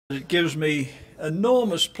It gives me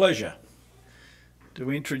enormous pleasure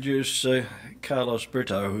to introduce Carlos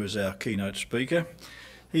Brito, who is our keynote speaker.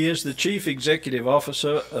 He is the Chief Executive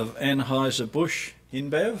Officer of Anheuser-Busch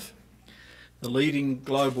InBev, the leading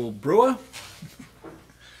global brewer.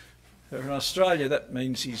 In Australia, that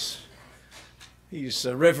means he's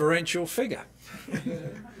a reverential figure.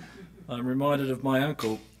 I'm reminded of my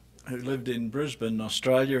uncle who lived in Brisbane,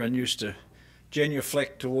 Australia, and used to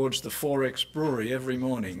genuflect towards the 4X brewery every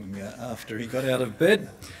morning after he got out of bed.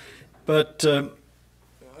 But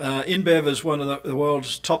InBev is one of the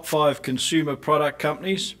world's top 5 consumer product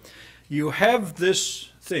companies. You have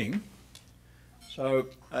this thing, so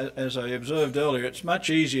as I observed earlier, it's much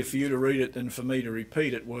easier for you to read it than for me to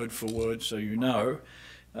repeat it word for word, so you know.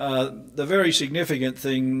 The very significant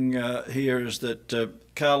thing here is that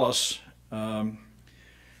Carlos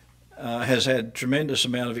has had tremendous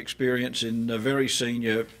amount of experience in very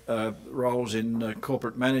senior roles in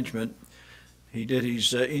corporate management. He did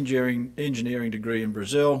his engineering degree in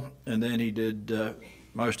Brazil, and then he did,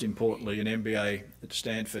 most importantly, an MBA at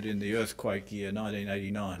Stanford in the earthquake year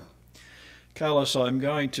 1989. Carlos, I'm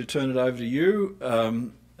going to turn it over to you.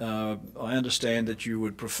 I understand that you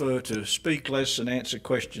would prefer to speak less and answer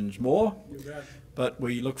questions more. You bet. But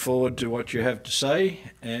we look forward to what you have to say,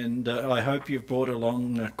 and I hope you've brought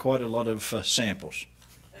along quite a lot of samples.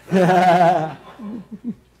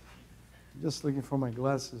 Just looking for my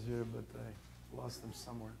glasses here, but I lost them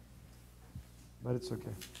somewhere. But it's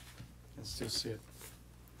okay. I can still see it.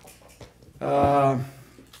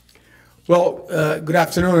 Good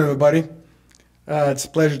afternoon, everybody. It's a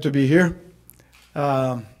pleasure to be here.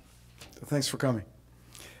 Thanks for coming.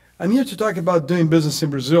 I'm here to talk about doing business in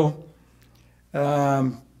Brazil.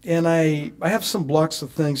 And I have some blocks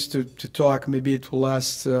of things to talk. Maybe it will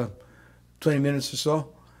last 20 minutes or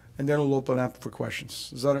so, and then we'll open up for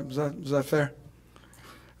questions. Is that fair?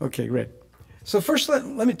 Okay, great. So first, let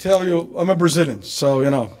me tell you, I'm a Brazilian. So, you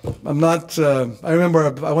know, I'm not, I remember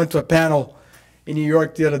I went to a panel in New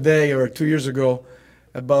York the other day or 2 years ago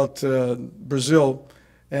about Brazil,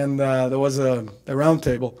 and there was a round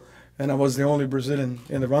table, and I was the only Brazilian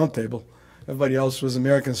in the round table. Everybody else was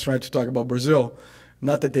Americans trying to talk about Brazil.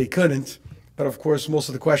 Not that they couldn't, but of course most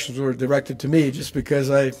of the questions were directed to me just because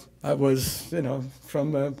I was, you know,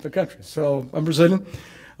 from the country. So I'm Brazilian.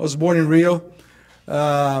 I was born in Rio.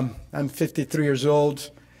 I'm 53 years old.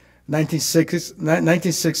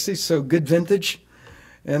 1960s, so good vintage.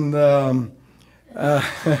 And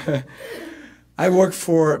I work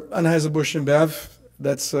for Anheuser-Busch InBev.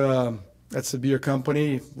 That's a beer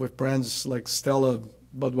company with brands like Stella,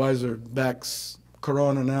 Budweiser, Beck's,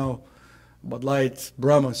 Corona now, Bud Light,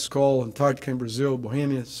 Brahma, Skol, Antarctica in Brazil,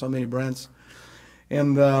 Bohemia, so many brands.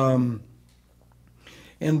 And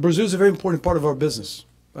Brazil is a very important part of our business.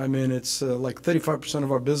 I mean, it's like 35%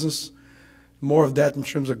 of our business, more of that in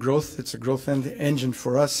terms of growth. It's a growth engine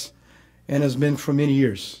for us and has been for many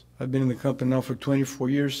years. I've been in the company now for 24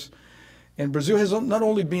 years. And Brazil has not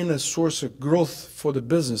only been a source of growth for the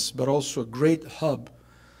business, but also a great hub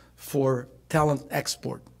for talent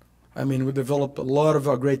export. I mean, we developed a lot of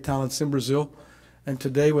our great talents in Brazil, and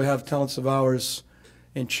today we have talents of ours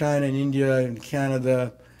in China, in India, in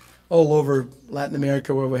Canada, all over Latin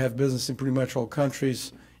America, where we have business in pretty much all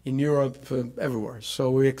countries, in Europe, everywhere.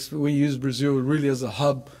 So we use Brazil really as a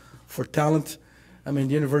hub for talent. I mean,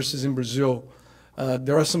 the universities in Brazil,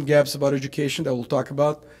 there are some gaps about education that we'll talk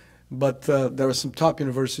about, but there are some top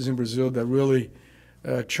universities in Brazil that really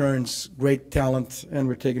churns great talent, and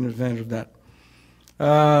we're taking advantage of that.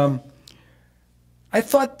 I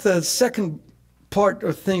thought the second part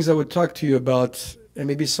of things I would talk to you about, and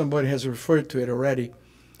maybe somebody has referred to it already,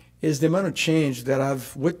 is the amount of change that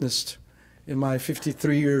I've witnessed in my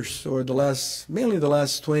 53 years, or mainly the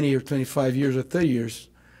last 20 or 25 years, or 30 years,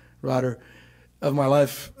 rather, of my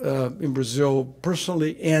life in Brazil,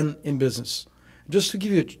 personally and in business. Just to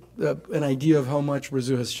give you an idea of how much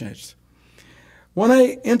Brazil has changed. When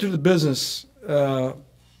I entered the business,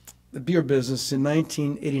 the beer business in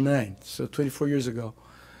 1989, so 24 years ago,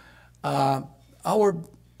 our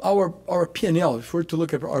P&L, if we were to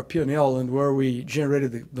look at our P&L and where we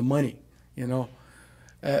generated the money, you know,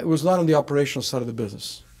 it was not on the operational side of the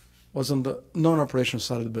business. It was on the non-operational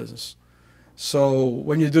side of the business. So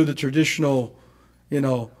when you do the traditional, you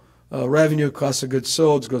know, revenue, cost of goods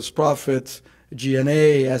sold, gross profit,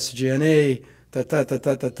 G&A, SG&A,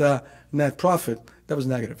 net profit, that was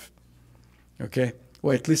negative, okay?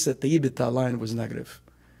 Or at least at the EBITDA line was negative.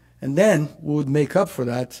 And then we would make up for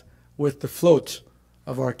that with the float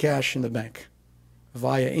of our cash in the bank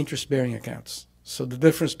via interest-bearing accounts. So the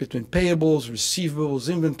difference between payables, receivables,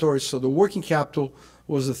 inventory, so the working capital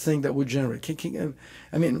was the thing that would generate.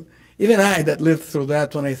 I mean, even I that lived through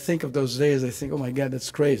that, when I think of those days, I think, oh my God,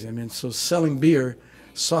 that's crazy. I mean, so selling beer,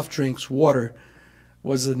 soft drinks, water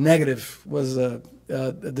was a negative, was a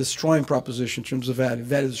destroying proposition in terms of value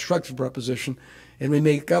destructive proposition, and we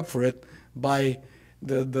make up for it by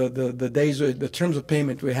the days, the terms of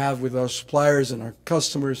payment we have with our suppliers and our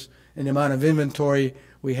customers, and the amount of inventory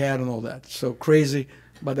we had and all that. So crazy,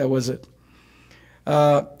 but that was it.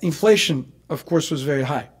 Inflation, of course, was very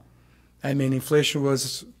high. I mean, inflation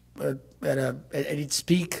was at its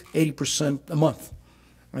peak 80% a month,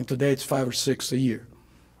 and today it's 5 or 6 a year.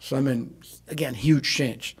 So I mean, again, huge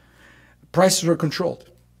change. Prices were controlled.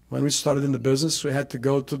 When we started in the business, we had to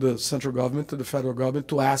go to the central government, to the federal government,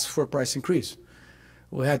 to ask for a price increase.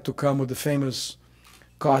 We had to come with the famous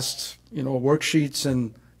cost, worksheets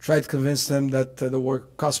and try to convince them that there were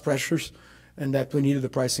cost pressures and that we needed the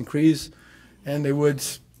price increase. And they would,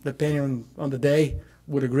 depending on the day,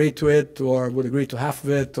 would agree to it or would agree to half of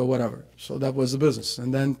it or whatever. So that was the business.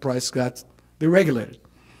 And then price got deregulated.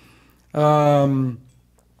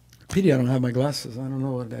 Pity I don't have my glasses. I don't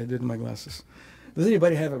know what I did in my glasses. Does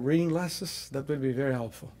anybody have a reading glasses? That would be very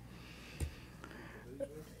helpful.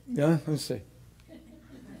 Yeah, let me see.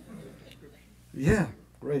 Yeah,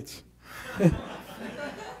 great.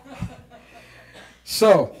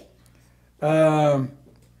 So, foreign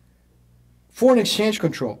exchange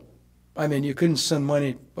control. I mean, you couldn't send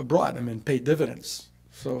money abroad. I mean, pay dividends.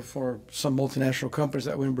 So for some multinational companies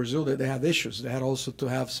that were in Brazil, they had issues. They had also to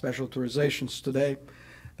have special authorizations. Today,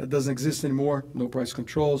 that doesn't exist anymore. No price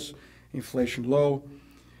controls, inflation low.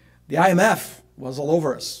 The IMF was all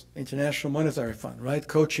over us, International Monetary Fund, right?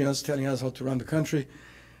 Coaching us, telling us how to run the country.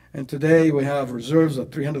 And today we have reserves of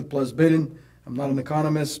 300+ billion. I'm not an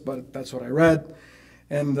economist, but that's what I read.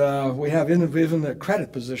 And we have even a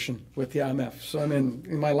credit position with the IMF. So I mean,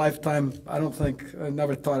 in my lifetime, I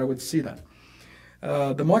never thought I would see that.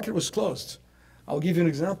 The market was closed. I'll give you an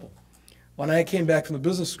example. When I came back from the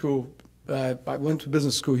business school, I went to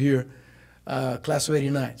business school here, class of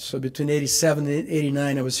 89. So between 87 and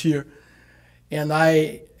 89, I was here. And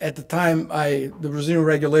at the time, the Brazilian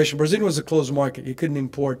regulation, Brazil was a closed market. You couldn't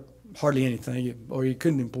import hardly anything, or you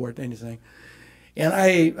couldn't import anything. And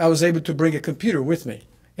I was able to bring a computer with me,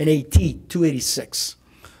 an AT-286.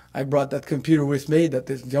 I brought that computer with me. That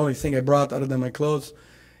is the only thing I brought other than my clothes.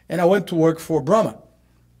 And I went to work for Brahma.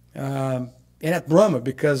 And at Brahma,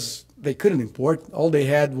 because they couldn't import, all they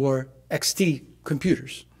had were XT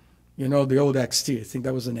computers. The old XT, I think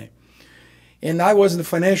that was the name. And I was a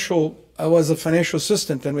financial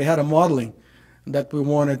assistant, and we had a modeling that we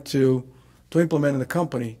wanted to implement in the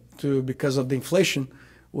company because of the inflation.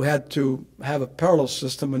 We had to have a parallel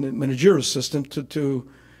system, a managerial system,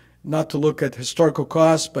 not to look at historical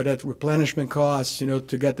costs, but at replenishment costs,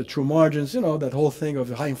 to get the true margins, that whole thing of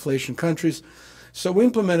the high inflation countries. So we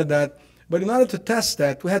implemented that. But in order to test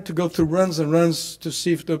that, we had to go through runs and runs to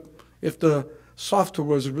see if the software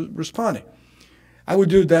was responding. I would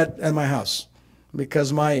do that at my house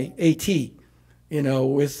because my AT,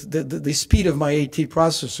 with the speed of my AT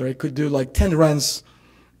processor, I could do like 10 runs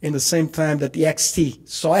in the same time that the XT.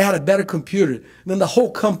 So I had a better computer than the whole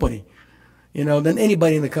company, than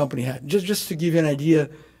anybody in the company had. Just to give you an idea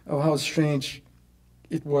of how strange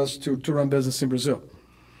it was to run business in Brazil.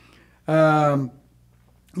 The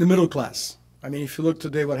middle class. I mean, if you look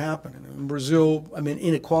today what happened. In Brazil, I mean,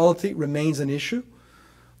 inequality remains an issue.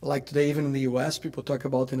 Like today, even in the US, people talk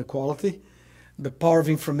about inequality. The power of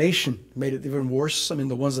information made it even worse. I mean,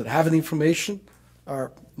 the ones that have the information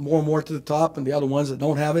are more and more to the top, and the other ones that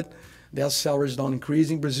don't have it, their salaries don't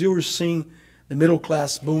increasing. Brazil is seeing the middle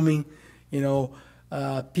class booming.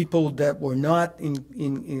 People that were not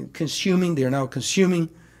in consuming, they are now consuming.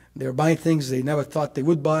 They're buying things they never thought they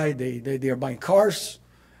would buy. They are buying cars.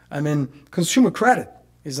 I mean, consumer credit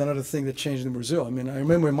is another thing that changed in Brazil. I mean, I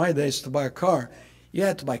remember in my days to buy a car, you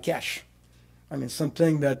had to buy cash. I mean,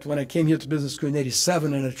 something that when I came here to business school in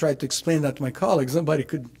 '87 and I tried to explain that to my colleagues, nobody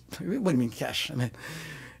could, what do you mean cash? I mean,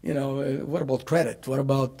 what about credit? What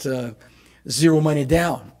about zero money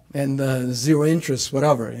down and zero interest,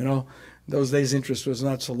 whatever, Those days interest was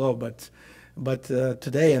not so low, but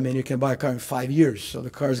today, I mean, you can buy a car in 5 years. So the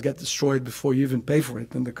cars get destroyed before you even pay for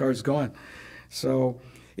it, and the car's gone. So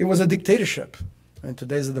it was a dictatorship, and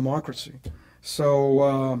today's a democracy.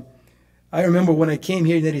 So I remember when I came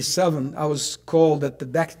here in '87, I was called at the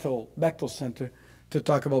Bechtel Center to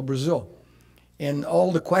talk about Brazil. And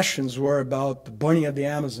all the questions were about the burning of the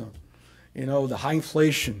Amazon, the high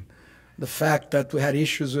inflation, the fact that we had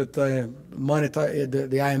issues with the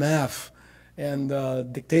IMF, and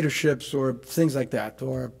dictatorships or things like that,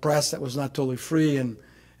 or a press that was not totally free, and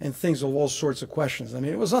and things of all sorts of questions. I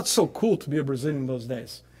mean, it was not so cool to be a Brazilian in those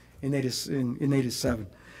days, in 87.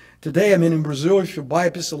 Today, I mean, in Brazil, if you buy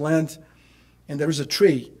a piece of land and there is a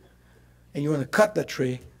tree and you want to cut that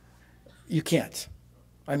tree, you can't.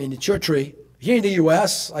 I mean, it's your tree. Here in the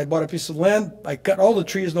US, I bought a piece of land, I cut all the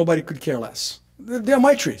trees, nobody could care less. They're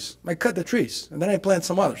my trees. I cut the trees, and then I plant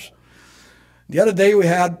some others. The other day we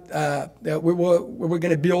had, we were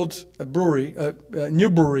going to build a brewery, a new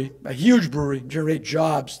brewery, a huge brewery, generate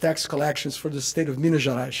jobs, tax collections for the state of Minas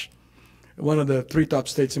Gerais, one of the 3 top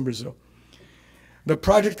states in Brazil. The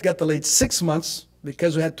project got delayed 6 months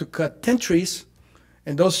because we had to cut 10 trees,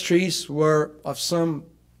 and those trees were of some,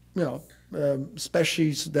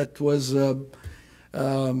 species that was,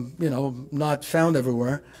 not found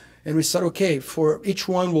everywhere. And we said, okay, for each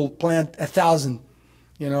one we'll plant 1,000,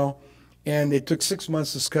 and it took 6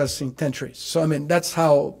 months discussing 10 trees. So, I mean, that's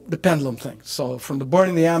how the pendulum thing. So from the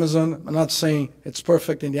burning the Amazon, I'm not saying it's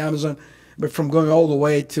perfect in the Amazon, but from going all the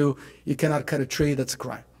way to you cannot cut a tree, that's a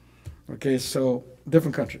crime. Okay, so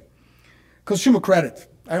different country. Consumer credit.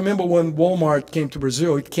 I remember when Walmart came to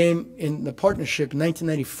Brazil, it came in the partnership in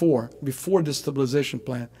 1994, before the stabilization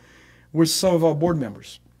plan, with some of our board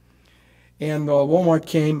members. And Walmart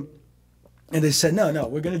came and they said, no,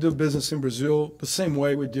 we're going to do business in Brazil the same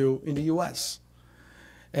way we do in the US.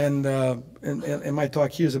 And my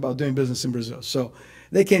talk here is about doing business in Brazil. So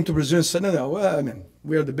they came to Brazil and said, no, well, I mean,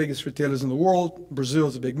 we are the biggest retailers in the world. Brazil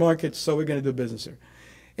is a big market, so we're going to do business here.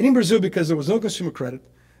 And in Brazil, because there was no consumer credit,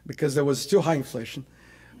 because there was still high inflation,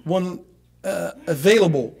 one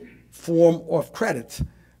available form of credit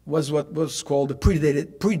was what was called the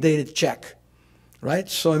predated check, right?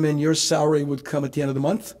 So, I mean, your salary would come at the end of the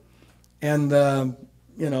month, and,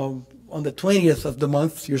 on the 20th of the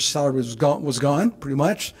month, your salary was gone, pretty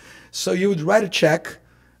much. So you would write a check,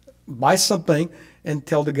 buy something, and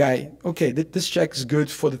tell the guy, okay, this check is good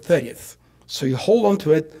for the 30th. So you hold on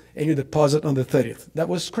to it, and you deposit on the 30th. That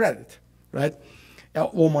was credit, right?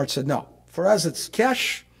 Walmart said, no. For us, it's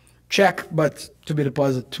cash, check, but to be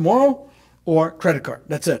deposited tomorrow, or credit card.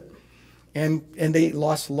 That's it. And they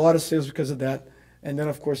lost a lot of sales because of that. And then,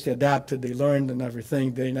 of course, they adapted, they learned and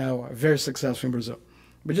everything. They now are very successful in Brazil.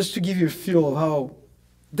 But just to give you a feel of how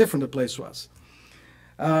different the place was.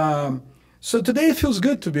 So today it feels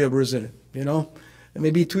good to be a Brazilian, And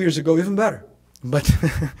maybe 2 years ago, even better.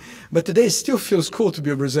 But today it still feels cool to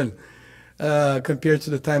be a Brazilian compared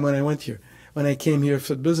to the time when I went here, when I came here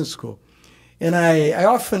for the business school. And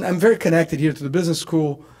I'm very connected here to the business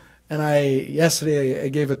school. And yesterday I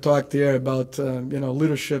gave a talk there about,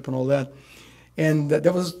 leadership and all that. And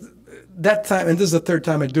that was that time, and this is the 3rd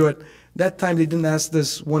time I do it, that time they didn't ask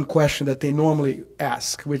this one question that they normally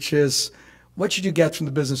ask, which is, what should you get from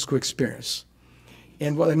the business school experience?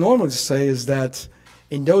 And what I normally say is that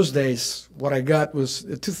in those days, what I got was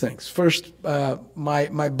 2 things. First,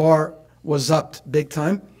 my bar was up big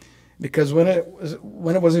time, because when I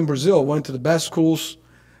was in Brazil, I went to the best schools,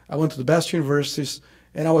 I went to the best universities,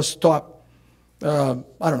 and I was top, 10%,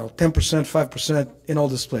 5% in all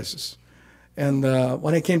these places. And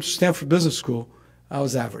when I came to Stanford Business School, I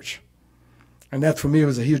was average. And that for me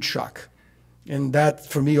was a huge shock. And that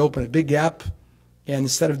for me opened a big gap. And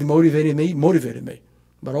instead of demotivating me, motivated me.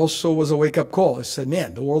 But also was a wake-up call. I said,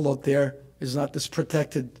 man, the world out there is not this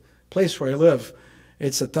protected place where I live.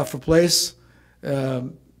 It's a tougher place.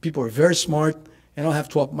 People are very smart. And I'll have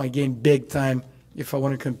to up my game big time if I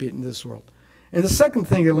want to compete in this world. And the second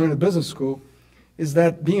thing I learned at business school is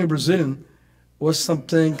that being a Brazilian was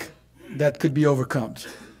something that could be overcome.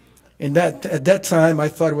 And at that time, I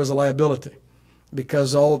thought it was a liability,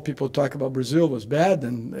 because all people talk about Brazil was bad,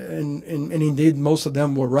 and indeed most of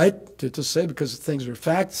them were right to say, because things were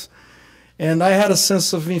facts. And I had a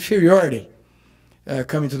sense of inferiority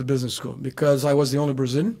coming to the business school, because I was the only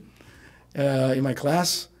Brazilian in my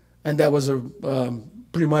class, and that was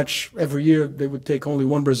pretty much every year they would take only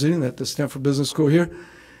one Brazilian at the Stanford Business School here.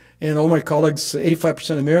 And all my colleagues,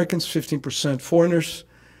 85% Americans, 15% foreigners.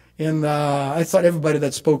 And I thought everybody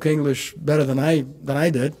that spoke English better than I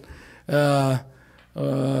did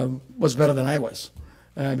was better than I was,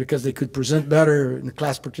 because they could present better in the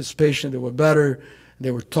class participation. They were better.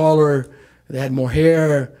 They were taller. They had more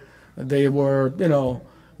hair. They were,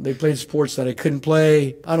 they played sports that I couldn't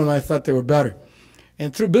play. I don't know. I thought they were better.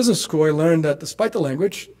 And through business school, I learned that despite the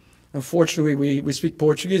language, unfortunately, we speak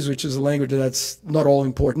Portuguese, which is a language that's not all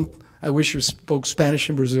important. I wish we spoke Spanish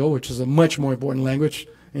in Brazil, which is a much more important language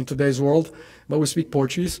in today's world, but we speak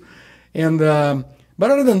Portuguese. And but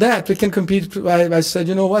other than that, we can compete. I said,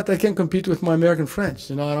 you know what, I can compete with my American friends.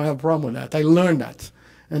 I don't have a problem with that. I learned that.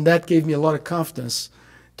 And that gave me a lot of confidence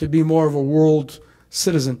to be more of a world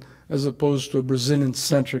citizen as opposed to a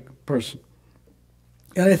Brazilian-centric person.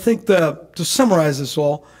 And I think to summarize this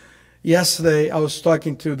all, yesterday I was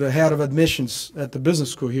talking to the head of admissions at the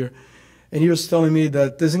business school here, and he was telling me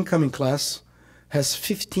that this incoming class has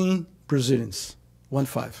 15 Brazilians,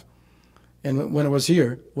 1-5. And when I was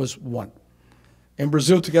here, was 1. And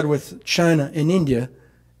Brazil, together with China and India,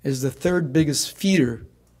 is the third biggest feeder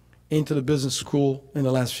into the business school in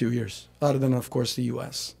the last few years, other than, of course, the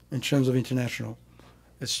U.S., in terms of international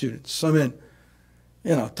students. So, I mean,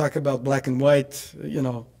 you know, talk about black and white, you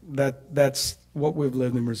know, that's what we've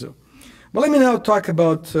lived in Brazil. But let me now talk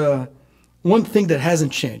about one thing that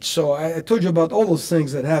hasn't changed. So I told you about all those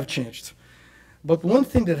things that have changed. But one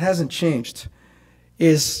thing that hasn't changed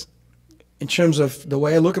is, in terms of the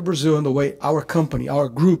way I look at Brazil and the way our company, our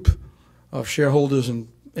group of shareholders and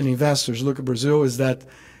investors look at Brazil, is that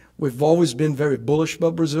we've always been very bullish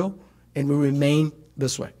about Brazil, and we remain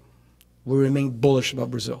this way. We remain bullish about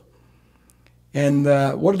Brazil. And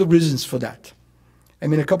what are the reasons for that? I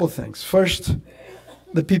mean, a couple of things. First,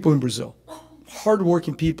 the people in Brazil.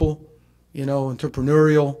 Hardworking people, you know,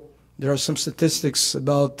 entrepreneurial. There are some statistics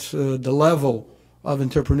about the level of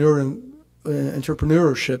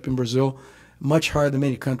entrepreneurship in Brazil, much higher than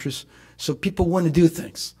many countries. So people want to do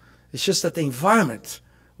things. It's just that the environment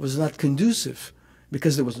was not conducive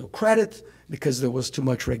because there was no credit, because there was too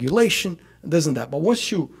much regulation, this and that. But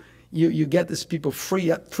once you get these people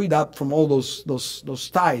freed up from all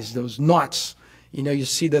those ties, those knots, you know, you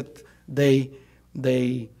see that they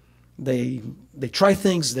try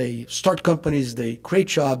things, they start companies, they create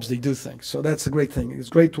jobs, they do things. So that's a great thing. It's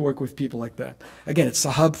great to work with people like that. Again, it's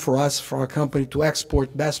a hub for us, for our company, to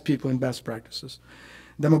export best people and best practices.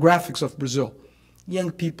 Demographics of Brazil.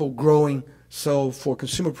 Young people growing, so for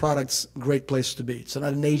consumer products, great place to be. It's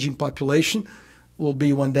not an aging population, will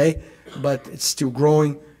be one day, but it's still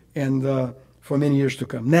growing, and for many years to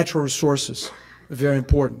come. Natural resources, very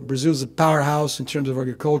important. Brazil is a powerhouse in terms of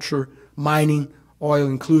agriculture, mining, oil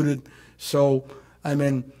included. So, I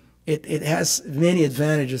mean, it has many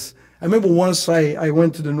advantages. I remember once I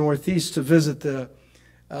went to the Northeast to visit the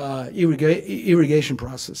irrigation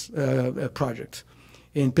project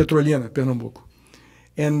in Petrolina, Pernambuco.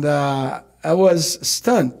 And I was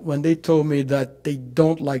stunned when they told me that they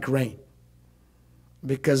don't like rain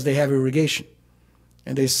because they have irrigation.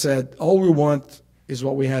 And they said, all we want is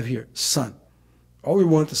what we have here, sun. All we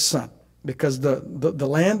want is sun, because the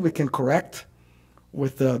land we can correct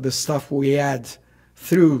with the stuff we add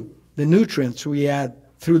through the nutrients we add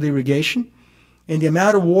through the irrigation, and the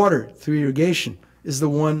amount of water through irrigation is the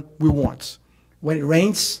one we want. When it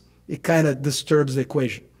rains, it kind of disturbs the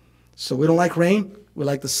equation. So we don't like rain, we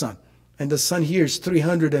like the sun. And the sun here is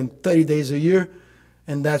 330 days a year,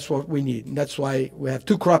 and that's what we need. And that's why we have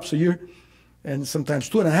 2 crops a year, and sometimes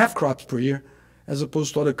 2.5 crops per year, as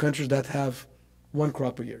opposed to other countries that have 1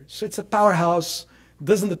 crop a year. So it's a powerhouse,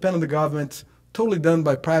 doesn't depend on the government, totally done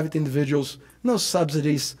by private individuals, no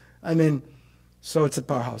subsidies. I mean, so it's a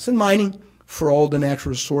powerhouse. And mining for all the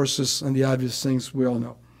natural resources and the obvious things we all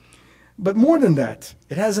know. But more than that,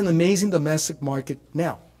 it has an amazing domestic market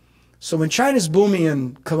now. So when China is booming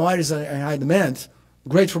and commodities are in high demand,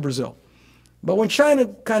 great for Brazil. But when China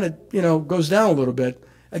kind of, you know, goes down a little bit,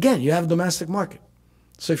 again, you have a domestic market.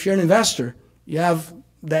 So if you're an investor, you have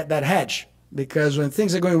that hedge, because when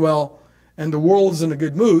things are going well and the world's in a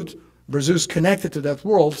good mood, Brazil's connected to that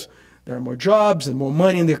world, there are more jobs and more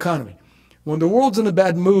money in the economy. When the world's in a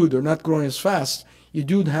bad mood or not growing as fast, you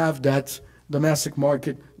do have that domestic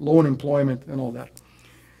market, low unemployment and all that.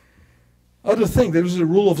 Other thing, there is a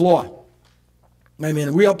rule of law. I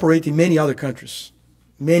mean, we operate in many other countries,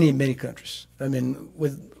 many countries. I mean,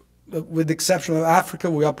 with the exception of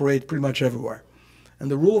Africa, we operate pretty much everywhere.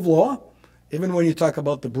 And the rule of law, even when you talk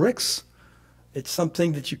about the BRICS, it's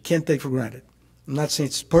something that you can't take for granted. I'm not saying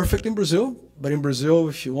it's perfect in Brazil, but in Brazil,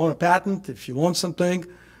 if you want a patent, if you want something,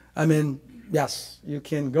 I mean, yes, you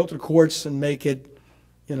can go to the courts and make it,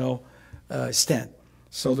 you know, stand.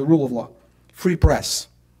 So the rule of law. Free press.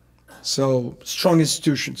 So strong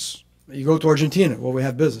institutions. You go to Argentina, where we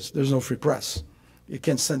have business, there's no free press. You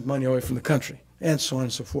can't send money away from the country, and so on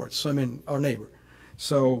and so forth. So, I mean, our neighbor.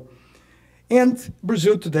 So, and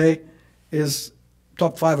Brazil today is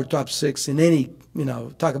top 5 or top 6 in any, you know,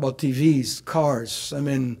 talk about TVs, cars, I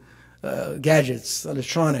mean, gadgets,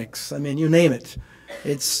 electronics, I mean, you name it.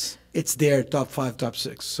 It's there, top 5, top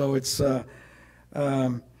 6. So it's,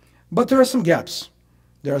 but there are some gaps.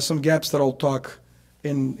 There are some gaps that I'll talk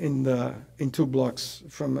in 2 blocks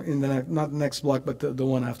from, not the next block, but the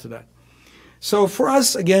one after that. So for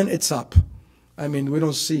us, again, it's up. I mean, we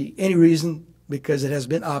don't see any reason, because it has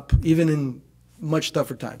been up even in much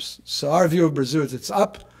tougher times. So our view of Brazil is it's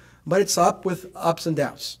up. but it's up with ups and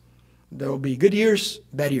downs. There will be good years,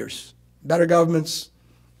 bad years, better governments,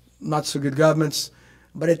 not so good governments,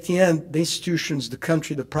 but at the end, the institutions, the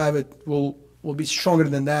country, the private will be stronger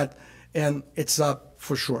than that, and it's up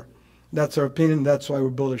for sure. That's our opinion. That's why we're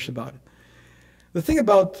bullish about it. The thing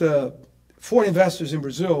about foreign investors in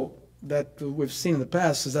Brazil that we've seen in the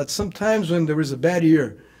past is that sometimes when there is a bad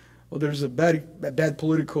year, or there's a bad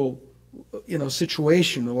political,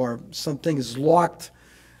 situation, or something is locked,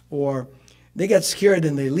 or they get scared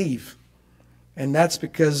and they leave, and that's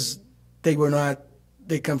because they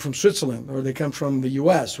come from Switzerland or they come from the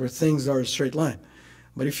U.S. where things are a straight line.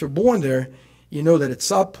 But if you're born there, you know that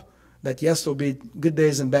it's up. That yes, there'll be good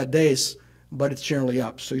days and bad days, but it's generally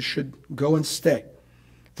up. So you should go and stay.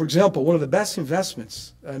 For example, one of the best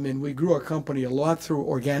investments, we grew our company a lot through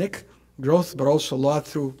organic growth, but also a lot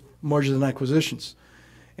through mergers and acquisitions.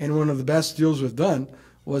 And one of the best deals we've done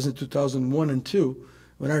was in 2001 and 2002,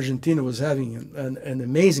 when Argentina was having an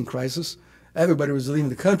amazing crisis. Everybody was leaving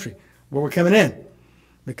the country. Well, we're coming in.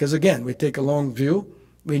 Because again, we take a long view.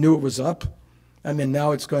 We knew it was up.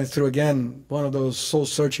 Now it's going through, again, one of those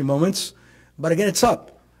soul-searching moments. But again, it's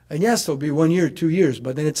up. And yes, there'll be 1 year, 2 years,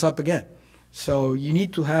 but then it's up again. So you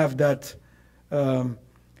need to have that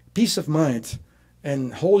peace of mind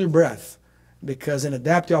and hold your breath, and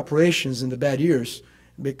adapt the operations in the bad years,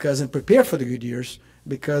 and prepare for the good years,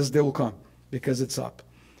 because they will come, because it's up.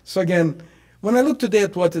 So again, when I look today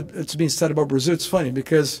at what it's being said about Brazil, it's funny,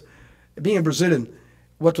 because being a Brazilian,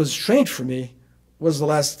 what was strange for me was the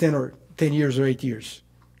last 10 years or 8 years,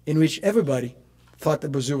 in which everybody thought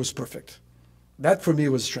that Brazil was perfect. That for me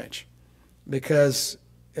was strange, because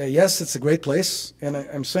yes, it's a great place, and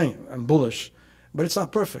I'm saying I'm bullish, but it's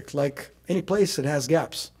not perfect. Like any place, it has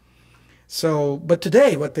gaps. So, but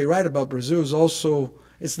today, what they write about Brazil is also,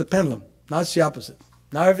 it's the pendulum. Now it's the opposite.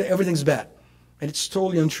 Now everything's bad, and it's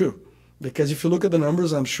totally untrue. Because if you look at the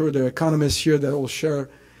numbers, I'm sure there are economists here that will share,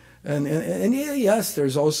 and yes,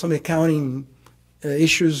 there's also some accounting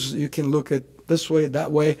issues. You can look at this way,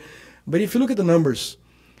 that way, but if you look at the numbers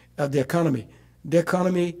of the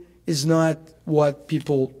economy is not what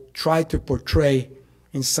people try to portray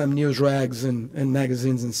in some news rags and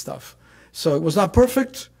magazines and stuff. So it was not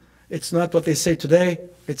perfect. It's not what they say today.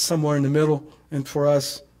 It's somewhere in the middle, and for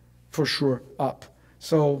us, for sure, up.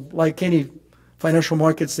 So like any financial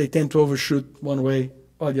markets, they tend to overshoot one way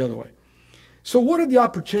or the other way. So what are the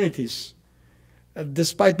opportunities?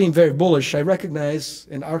 Despite being very bullish, I recognize,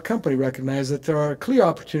 and our company recognizes, that there are clear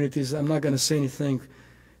opportunities. I'm not going to say anything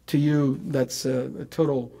to you that's a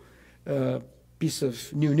total piece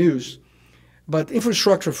of new news. But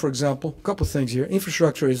infrastructure, for example, a couple of things here.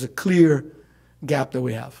 Infrastructure is a clear gap that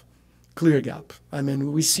we have. Clear gap.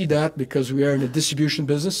 We see that because we are in the distribution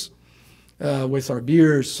business with our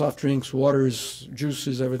beers, soft drinks, waters,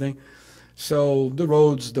 juices, everything. So the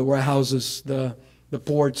roads, the warehouses, the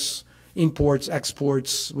ports, imports,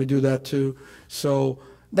 exports, we do that too. So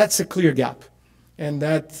that's a clear gap. And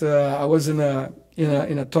that I was in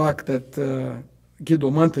a talk that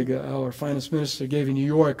Guido Mantega, our finance minister, gave in New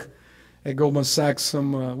York at Goldman Sachs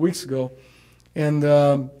some weeks ago.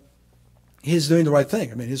 And he's doing the right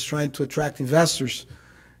thing. He's trying to attract investors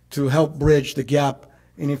to help bridge the gap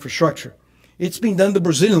in infrastructure. It's being done the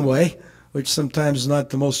Brazilian way, which sometimes is not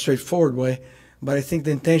the most straightforward way, but I think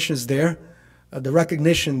the intention is there. The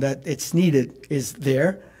recognition that it's needed is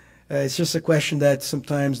there. It's just a question that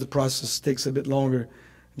sometimes the process takes a bit longer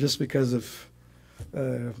just because it's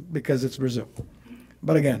Brazil.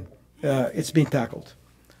 But again, it's being tackled.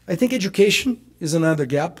 I think education is another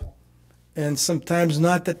gap, and sometimes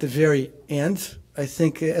not at the very end. I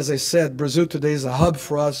think, as I said, Brazil today is a hub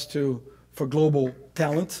for us for global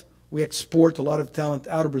talent. We export a lot of talent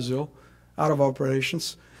out of Brazil, out of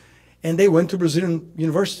operations, and they went to Brazilian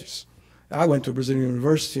universities. I went to a Brazilian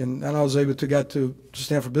university, and I was able to get to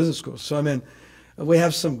Stanford Business School. So, we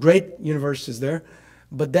have some great universities there,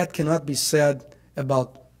 but that cannot be said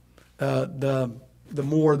about the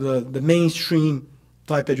mainstream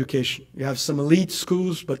type education. You have some elite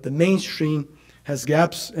schools, but the mainstream has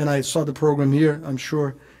gaps, and I saw the program here. I'm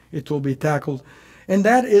sure it will be tackled. And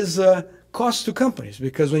that is a cost to companies,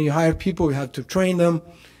 because when you hire people, you have to train them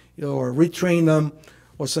or retrain them,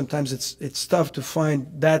 or sometimes it's tough to find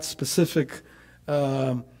that specific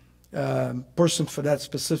person for that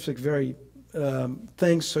specific very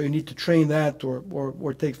thing, so you need to train that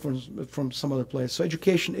or take from some other place. So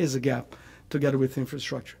education is a gap together with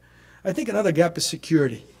infrastructure. I think another gap is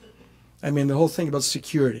security. The whole thing about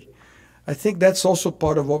security. I think that's also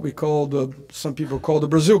part of what we call some people call the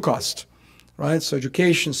Brazil cost, right? So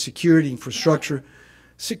education, security, infrastructure.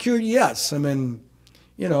 Security, yes.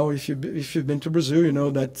 you know, if you've been to Brazil, you know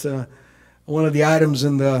that one of the items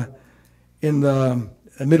in the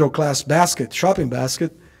middle class basket, shopping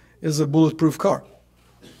basket, is a bulletproof car.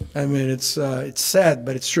 I mean, it's sad,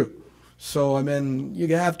 but it's true. So I mean, you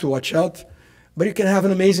have to watch out, but you can have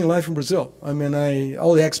an amazing life in Brazil. I mean,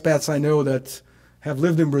 all the expats I know that have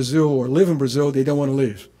lived in Brazil or live in Brazil, they don't want to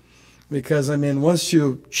leave, because I mean, once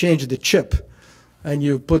you change the chip and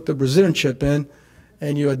you put the Brazilian chip in,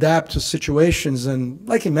 and you adapt to situations, and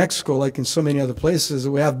like in Mexico, like in so many other places,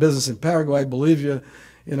 we have business in Paraguay, Bolivia,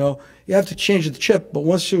 you know, you have to change the chip. But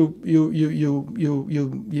once you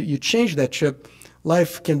change that chip,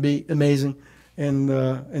 life can be amazing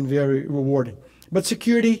and very rewarding. But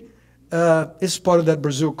security is part of that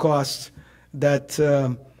Brazil cost that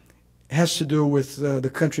has to do with the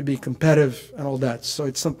country being competitive and all that. So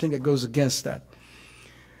it's something that goes against that.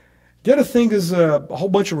 The other thing is a whole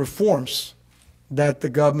bunch of reforms that the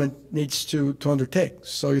government needs to undertake.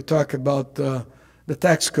 So you talk about the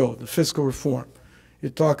tax code, the fiscal reform. You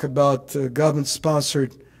talk about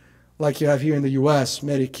government-sponsored, like you have here in the U.S.,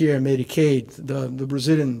 Medicare, Medicaid, the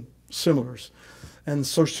Brazilian similars, and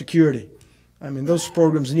Social Security. I mean, those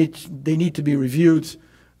programs need to be reviewed,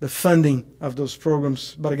 the funding of those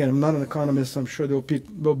programs. But again, I'm not an economist. I'm sure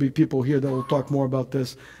there'll be people here that will talk more about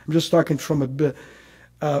this. I'm just talking from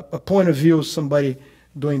a point of view of somebody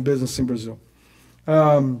doing business in Brazil.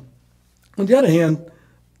 On the other hand,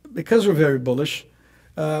 because we're very bullish,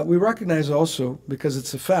 we recognize also, because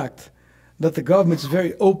it's a fact, that the government is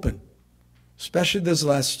very open, especially this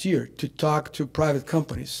last year, to talk to private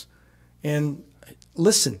companies and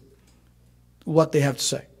listen what they have to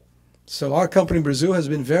say. So our company in Brazil has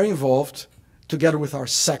been very involved together with our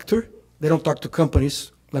sector. They don't talk to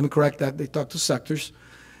companies. Let me correct that. They talk to sectors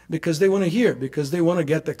because they want to hear, because they want to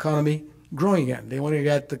get the economy growing again. They want to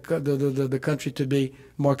get the country to be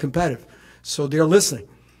more competitive. So they're listening,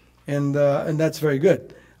 and that's very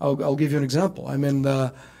good. I'll give you an example. I mean,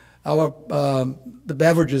 the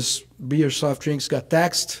beverages, beer, soft drinks, got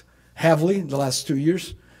taxed heavily in the last 2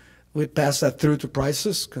 years. We passed that through to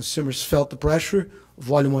prices. Consumers felt the pressure.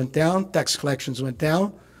 Volume went down. Tax collections went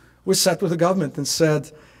down. We sat with the government and said,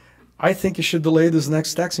 I think you should delay this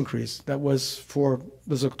next tax increase. That was for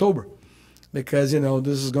this October, because, you know,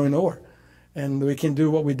 this is going nowhere. And we can do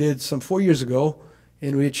what we did some 4 years ago,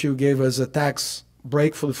 in which you gave us a tax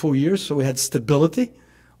break for the full year. So we had stability.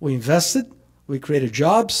 We invested. We created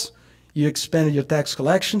jobs. You expanded your tax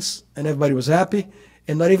collections, and everybody was happy.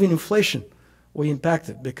 And not even inflation we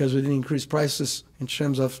impacted, because we didn't increase prices in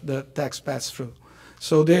terms of the tax pass-through.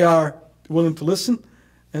 So they are willing to listen,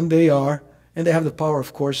 and they have the power,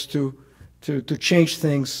 of course, to change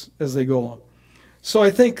things as they go along. So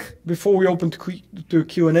I think before we open to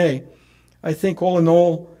Q&A, I think all in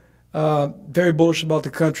all, very bullish about the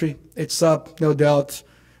country. It's up, no doubt.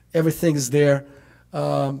 Everything is there.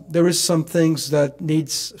 There is some things that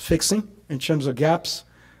needs fixing in terms of gaps,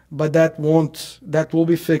 but that will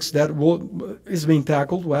be fixed. Is being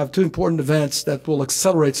tackled. We have two important events that will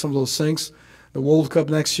accelerate some of those things. The World Cup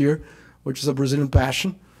next year, which is a Brazilian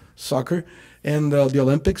passion, soccer, and the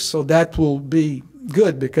Olympics. So that will be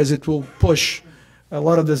good, because it will push a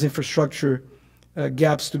lot of those infrastructure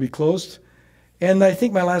gaps to be closed. And I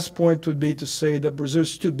think my last point would be to say that Brazil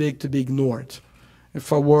is too big to be ignored.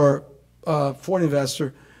 If I were a foreign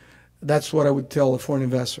investor, that's what I would tell a foreign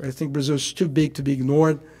investor. I think Brazil is too big to be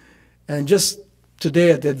ignored. And just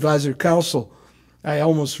today at the Advisory Council, I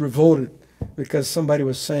almost revolted, because somebody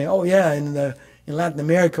was saying, oh yeah, in Latin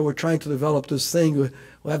America, we're trying to develop this thing.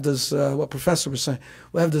 We have this, what Professor was saying,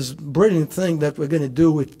 we have this brilliant thing that we're going to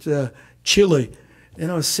do with Chile. You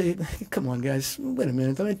know, say, come on, guys, wait a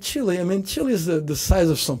minute. I mean, Chile is the size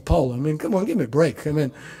of São Paulo. I mean, come on, give me a break. I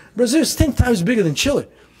mean, Brazil is 10 times bigger than Chile.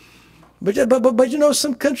 But you know,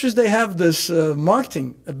 some countries, they have this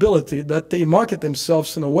marketing ability that they market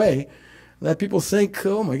themselves in a way that people think,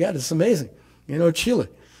 oh my God, it's amazing. You know, Chile.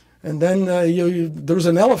 And then there's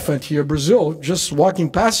an elephant here, Brazil, just walking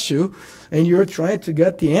past you, and you're trying to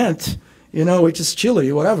get the ant, you know, which is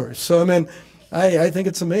Chile, whatever. So, I mean, I think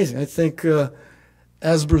it's amazing. I think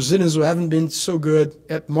as Brazilians who haven't been so good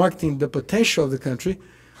at marketing the potential of the country,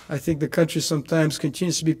 I think the country sometimes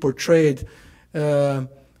continues to be portrayed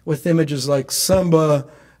with images like samba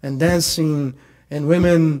and dancing and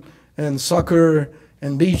women and soccer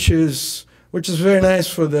and beaches, which is very nice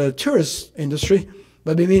for the tourist industry,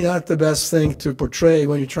 but maybe not the best thing to portray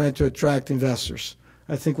when you're trying to attract investors.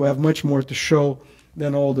 I think we have much more to show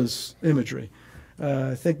than all this imagery.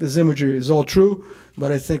 I think this imagery is all true,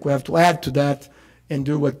 but I think we have to add to that and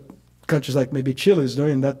do what countries like maybe Chile is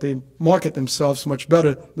doing, that they market themselves much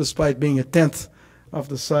better despite being a tenth of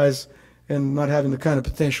the size and not having the kind of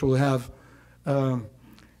potential we have,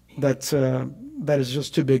 that is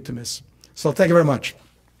just too big to miss. So thank you very much.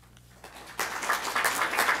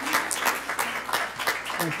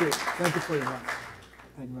 Thank you. Thank you for your time.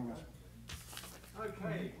 Thank you very much.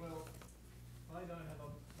 Okay, well, I don't have a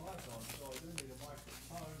mic on, so I do need a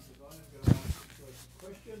microphone because I am going to ask the first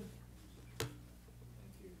question.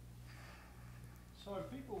 Thank you. So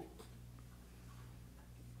people,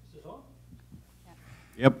 is this on?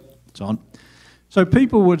 Yep, it's on. So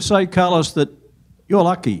people would say, Carlos, that you're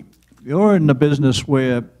lucky. You're in a business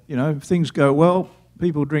where, you know, if things go well,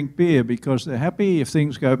 people drink beer because they're happy. If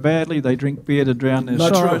things go badly, they drink beer to drown their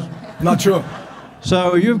sorrows. Not true.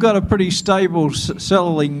 So you've got a pretty stable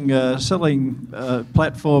selling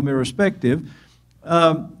platform irrespective.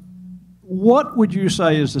 What would you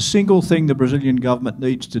say is the single thing the Brazilian government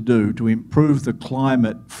needs to do to improve the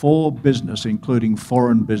climate for business, including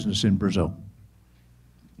foreign business in Brazil?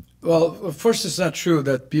 Well, first, it's not true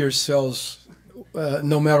that beer sells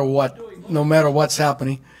no matter what's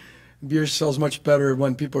happening. Beer sells much better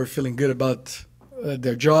when people are feeling good about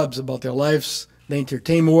their jobs, about their lives. They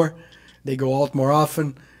entertain more. They go out more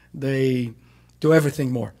often. They do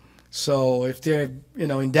everything more. So if they're, you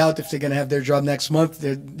know, in doubt if they're going to have their job next month,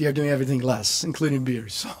 they're doing everything less, including beer.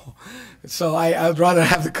 So I'd rather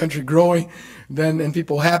have the country growing and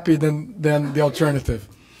people happy than the alternative.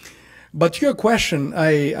 But to your question,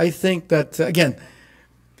 I think that, again,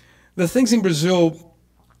 the things in Brazil,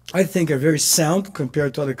 I think, are very sound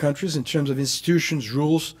compared to other countries in terms of institutions,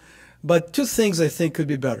 rules. But two things I think could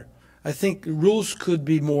be better. I think rules could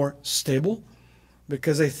be more stable,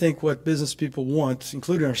 because I think what business people want,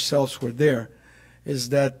 including ourselves who are there, is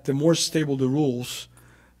that the more stable the rules,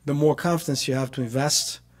 the more confidence you have to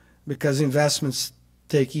invest, because investments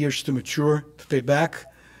take years to mature, to pay back.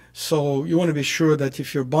 So you want to be sure that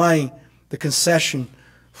if you're buying the concession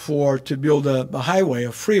to build a highway,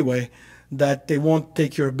 a freeway, that they won't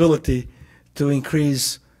take your ability to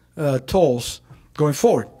increase tolls going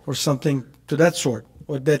forward or something to that sort,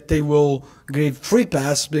 or that they will give free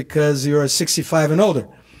pass because you're 65 and older,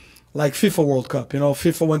 like FIFA World Cup. You know,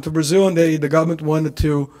 FIFA went to Brazil and the government wanted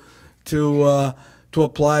to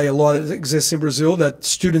apply a law that exists in Brazil that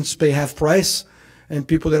students pay half price, and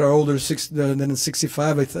people that are older than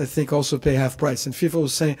 65, I think, also pay half price. And FIFA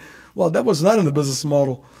was saying, well, that was not in the business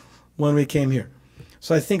model when we came here.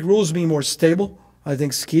 So I think rules being more stable, I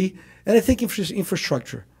think, is key. And I think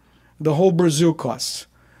infrastructure, the whole Brazil costs.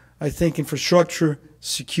 I think infrastructure,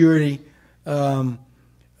 security,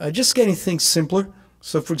 just getting things simpler.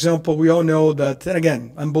 So, for example, we all know that, and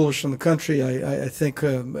again, I'm bullish on the country. I think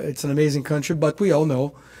it's an amazing country, but we all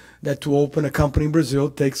know that to open a company in Brazil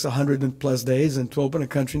takes 100+ days, and to open a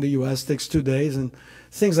country in the U.S. takes 2 days, and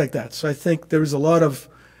things like that. So I think there is a lot of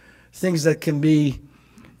things that can be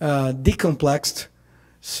decomplexed.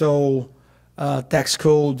 So tax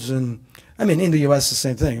codes, and I mean, in the U.S. the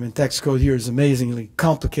same thing. I mean, tax code here is amazingly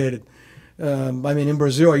complicated. I mean, in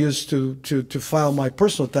Brazil, I used to file my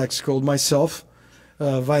personal tax code myself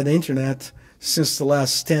via the internet since the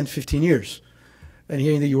last 10, 15 years. And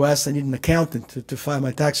here in the U.S., I need an accountant to file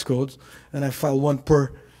my tax codes, and I file one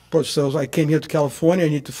per. So I came here to California, I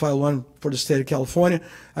need to file one for the state of California.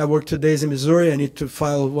 I work 2 days in Missouri, I need to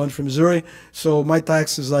file one for Missouri. So my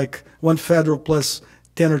tax is like one federal plus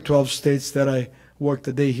 10 or 12 states that I worked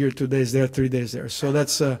a day here, 2 days there, 3 days there. So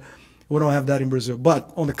that's, we don't have that in Brazil. But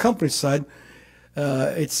on the company side,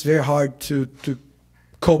 it's very hard to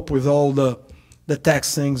cope with all the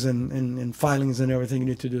tax things and filings and everything you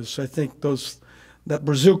need to do. So I think that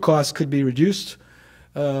Brazil cost could be reduced,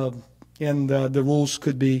 and the rules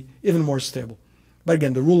could be even more stable. But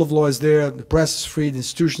again, the rule of law is there, the press is free, the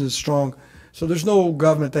institution is strong. So there's no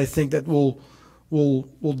government, I think, that will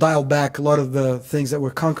dial back a lot of the things that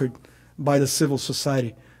were conquered by the civil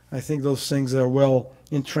society. I think those things are well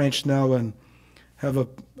entrenched now and have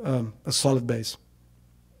a solid base.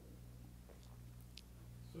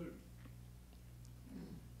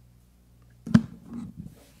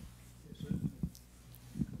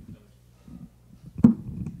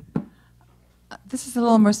 This is a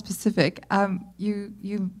little more specific. You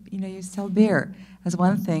sell beer as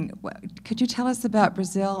one thing. Could you tell us about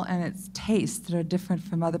Brazil and its tastes that are different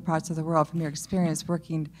from other parts of the world, from your experience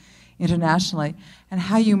working internationally, and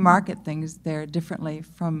how you market things there differently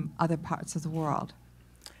from other parts of the world?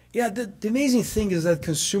 Yeah, the amazing thing is that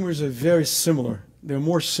consumers are very similar. They're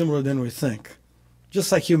more similar than we think.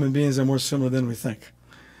 Just like human beings are more similar than we think.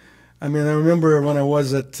 I mean, I remember when I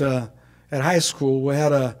was at high school,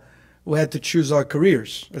 we had to choose our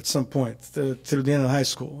careers at some point through the end of high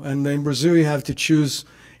school. And in Brazil, you have to choose.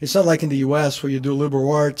 It's not like in the U.S. where you do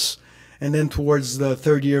liberal arts and then towards the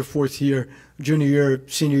third year, fourth year, junior year,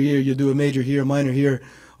 senior year, you do a major here, minor here,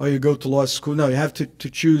 or you go to law school. No, you have to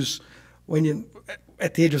choose when you,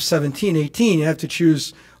 at the age of 17, 18, you have to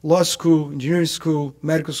choose law school, engineering school,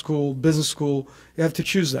 medical school, business school. You have to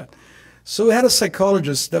choose that. So we had a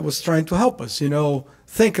psychologist that was trying to help us,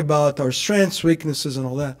 think about our strengths, weaknesses, and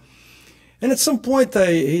all that. And at some point,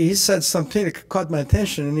 he said something that caught my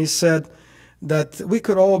attention, and he said that we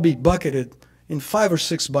could all be bucketed in 5 or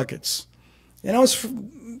 6 buckets. And I was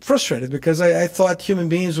frustrated because I thought human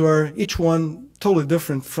beings were each one totally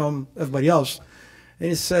different from everybody else. And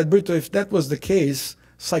he said, Brito, if that was the case,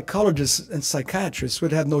 psychologists and psychiatrists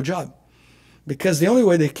would have no job. Because the only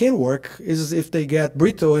way they can work is if they get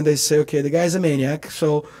Brito and they say, okay, the guy's a maniac,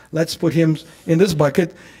 so let's put him in this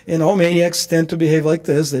bucket. And all maniacs tend to behave like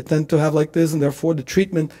this, they tend to have like this, and therefore the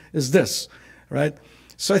treatment is this, right?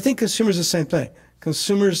 So I think consumers are the same thing.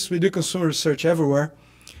 Consumers, we do consumer research everywhere.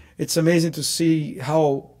 It's amazing to see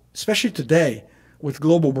how, especially today, with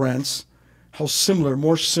global brands, how similar,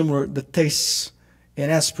 more similar the tastes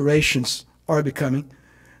and aspirations are becoming.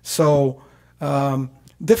 So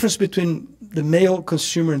difference between the male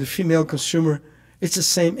consumer and the female consumer, it's the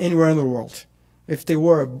same anywhere in the world. If they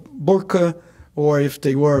wore a burqa, or if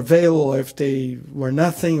they wore a veil, or if they were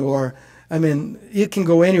nothing, or, I mean, you can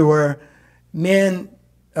go anywhere. Men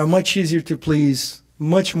are much easier to please,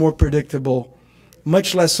 much more predictable,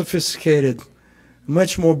 much less sophisticated,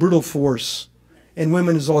 much more brutal force. And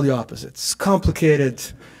women is all the opposite. It's complicated,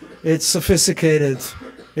 it's sophisticated,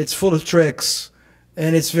 it's full of tricks,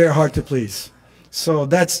 and it's very hard to please. So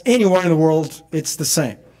that's anywhere in the world, it's the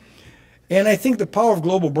same. And I think the power of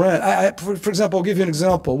global brand, for example, I'll give you an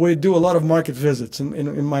example. We do a lot of market visits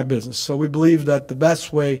in my business. So we believe that the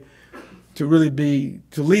best way to really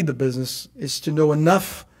to lead the business is to know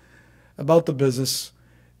enough about the business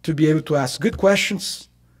to be able to ask good questions,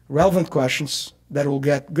 relevant questions that will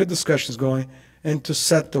get good discussions going, and to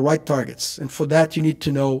set the right targets. And for that, you need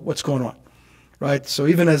to know what's going on, right? So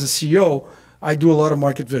even as a CEO, I do a lot of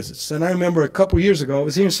market visits. And I remember a couple years ago, I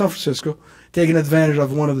was here in San Francisco, taking advantage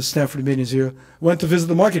of one of the Stanford meetings here, went to visit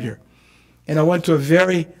the market here. And I went to a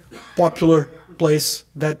very popular place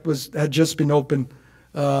that had just been opened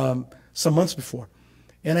some months before.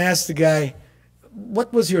 And I asked the guy,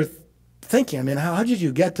 what was your thinking? I mean, how did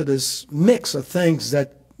you get to this mix of things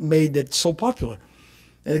that made it so popular?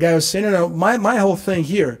 And the guy was saying, my whole thing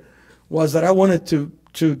here was that I wanted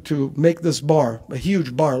to make this bar, a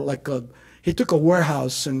huge bar, he took a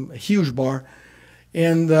warehouse and a huge bar,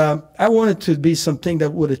 and I wanted to be something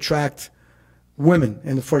that would attract women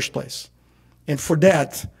in the first place. And for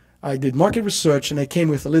that, I did market research, and I came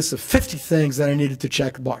with a list of 50 things that I needed to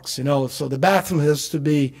check the box. So the bathroom has to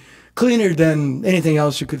be cleaner than anything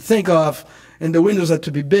else you could think of, and the windows had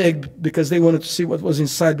to be big because they wanted to see what was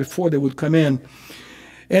inside before they would come in.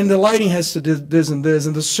 And the lighting has to do this and this,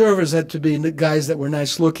 and the servers had to be the guys that were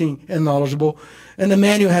nice looking and knowledgeable. And the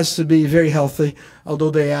menu has to be very healthy,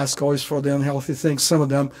 although they ask always for the unhealthy things, some of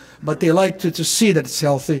them, but they like to see that it's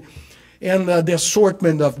healthy. And the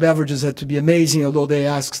assortment of beverages had to be amazing, although they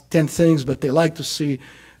ask 10 things, but they like to see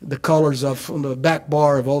the colors on the back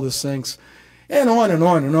bar of all these things. And on and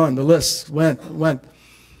on and on, the list went.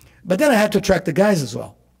 But then I had to attract the guys as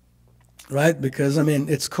well, right? Because, I mean,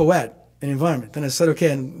 it's co-ed. An environment. And I said,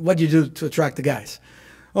 okay, and what do you do to attract the guys?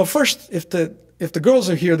 Well, first, if the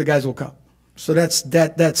girls are here, the guys will come. So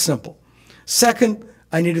that's simple. Second,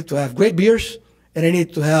 I needed to have great beers, and I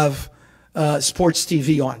needed to have sports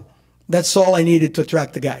TV on. That's all I needed to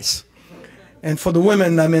attract the guys. And for the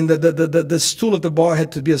women, I mean, the stool at the bar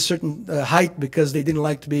had to be a certain height because they didn't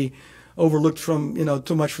like to be overlooked from,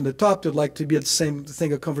 too much from the top. They'd like to be at the same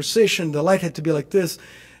thing of conversation. The light had to be like this,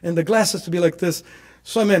 and the glass has to be like this.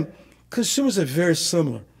 So, I mean, consumers are very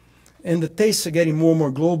similar, and the tastes are getting more and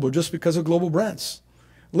more global just because of global brands.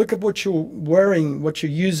 Look at what you're wearing, what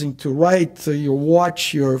you're using to write, your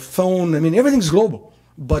watch, your phone. I mean, everything's global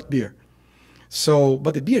but beer. So,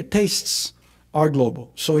 but the beer tastes are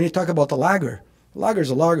global. So when you talk about a lager is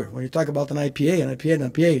a lager. When you talk about an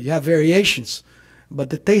IPA, you have variations, but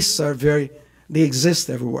the tastes are they exist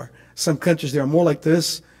everywhere. Some countries, they are more like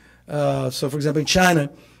this. So for example, in China,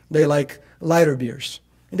 they like lighter beers.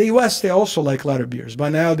 In the U.S., they also like lighter beers. By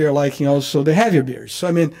now, they're liking also the heavier beers. So,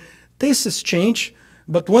 I mean, tastes change.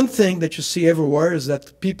 But one thing that you see everywhere is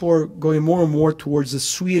that people are going more and more towards a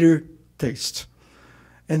sweeter taste.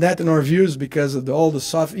 And that, in our view, is because of all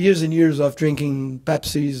the years and years of drinking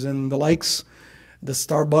Pepsis and the likes, the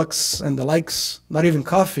Starbucks and the likes, not even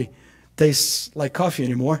coffee tastes like coffee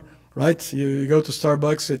anymore, right? You go to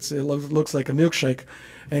Starbucks, it looks like a milkshake,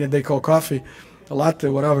 and they call coffee a latte,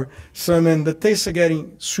 whatever. So, I mean, the tastes are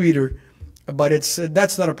getting sweeter, But it's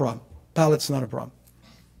that's not a problem. Pallets not a problem.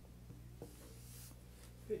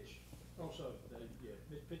 Pitch. Also,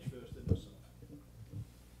 pitch first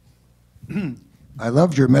and I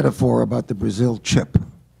loved your metaphor about the Brazil chip.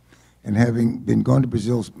 And having been going to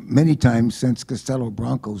Brazil many times since Castelo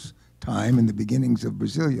Branco's time in the beginnings of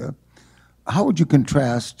Brasilia, how would you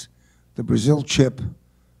contrast the Brazil chip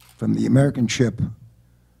from the American chip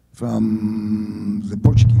from the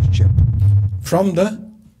Portuguese chip? From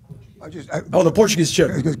the? The Portuguese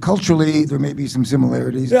chip. Because culturally, there may be some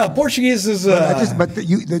similarities. Yeah, Portuguese is... But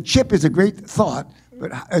the chip is a great thought,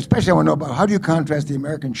 but especially I want to know about how do you contrast the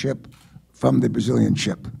American chip from the Brazilian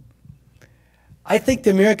chip? I think the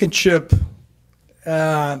American chip,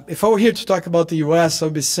 if I were here to talk about the U.S., I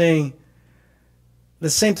would be saying the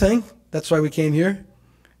same thing. That's why we came here.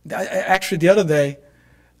 Actually, the other day,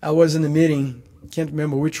 I was in a meeting, can't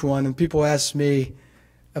remember which one, and people asked me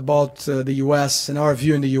about the U.S. and our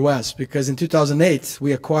view in the U.S. because in 2008,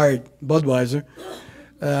 we acquired Budweiser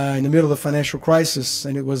in the middle of the financial crisis,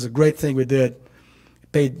 and it was a great thing we did.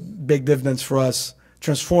 It paid big dividends for us,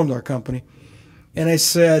 transformed our company. And I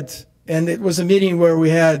said, and it was a meeting where we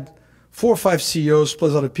had 4 or 5 CEOs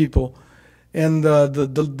plus other people, and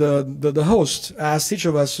the host asked each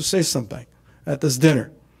of us to say something at this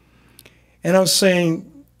dinner. And I was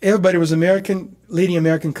saying, everybody was American, leading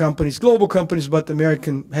American companies, global companies, but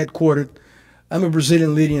American headquartered. I'm a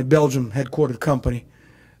Brazilian leading a Belgium headquartered company,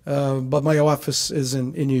 but my office is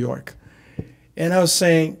in New York. And I was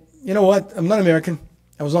saying, you know what, I'm not American.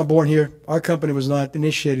 I was not born here. Our company was not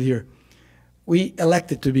initiated here. We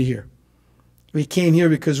elected to be here. We came here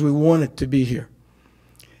because we wanted to be here.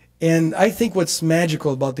 And I think what's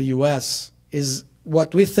magical about the U.S. is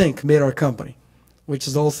what we think made our company, which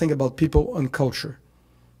is the whole thing about people and culture.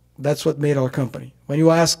 That's what made our company. When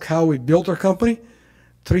you ask how we built our company,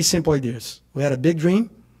 3 simple ideas. We had a big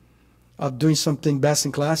dream of doing something best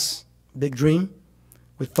in class, big dream.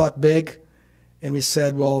 We thought big, and we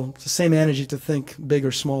said, well, it's the same energy to think big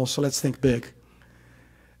or small, so let's think big.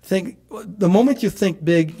 The moment you think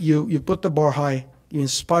big, you put the bar high, you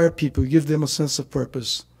inspire people, you give them a sense of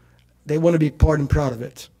purpose. They want to be part and proud of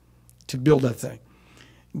it, to build that thing.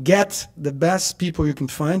 Get the best people you can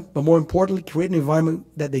find, but more importantly, create an environment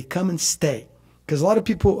that they come and stay. Because a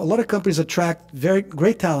lot of companies attract very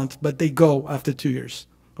great talent, but they go after 2 years,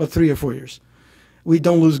 or 3 or 4 years. We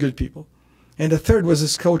don't lose good people. And the third was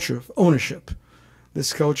this culture of ownership,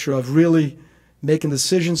 this culture of really making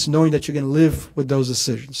decisions, knowing that you're going to live with those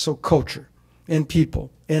decisions. So culture and people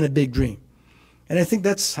and a big dream. And I think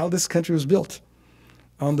that's how this country was built,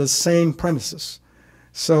 on the same premises.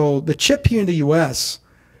 So the chip here in the U.S.,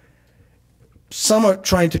 some are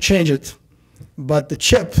trying to change it, but the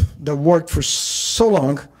chip that worked for so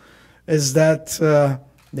long is that the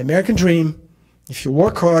American dream, if you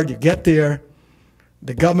work hard, you get there,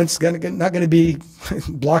 the government's not going to be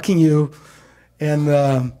blocking you, and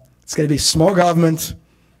it's going to be small government,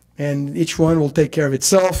 and each one will take care of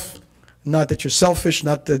itself. Not that you're selfish,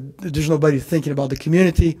 not that there's nobody thinking about the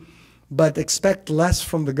community, but expect less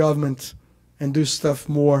from the government and do stuff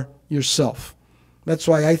more yourself. That's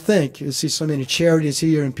why I think you see so many charities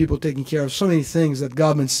here and people taking care of so many things that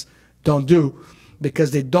governments don't do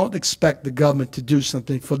because they don't expect the government to do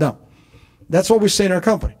something for them. That's what we say in our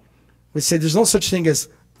company. We say there's no such thing as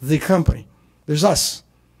the company. There's us.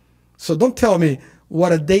 So don't tell me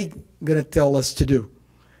what are they going to tell us to do.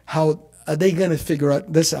 How are they going to figure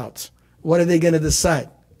this out? What are they going to decide?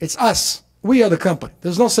 It's us. We are the company.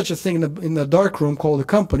 There's no such a thing in the dark room called a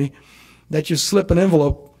company that you slip an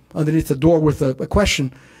envelope underneath the door with a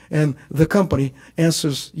question, and the company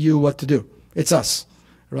answers you what to do. It's us,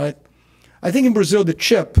 right? I think in Brazil, the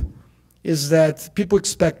chip is that people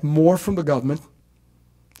expect more from the government,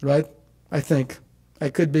 right? I think. I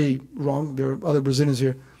could be wrong. There are other Brazilians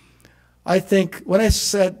here. I think when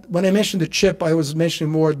I mentioned the chip, I was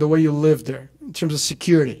mentioning more the way you live there in terms of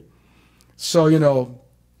security. So, you know,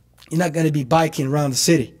 you're not going to be biking around the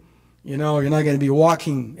city. You know, you're not going to be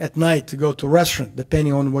walking at night to go to a restaurant,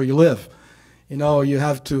 depending on where you live. You know, you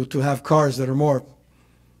have to have cars that are more,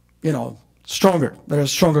 you know, stronger, that are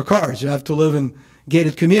stronger cars. You have to live in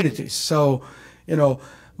gated communities. So, you know,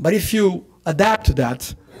 but if you adapt to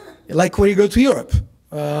that, like when you go to Europe,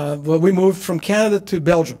 well, we moved from Canada to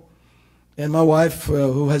Belgium. And my wife,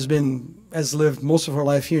 who has lived most of her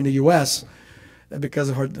life here in the U.S. because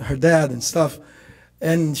of her dad and stuff,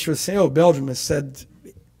 and she was saying, oh, Belgium. I said,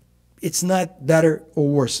 it's not better or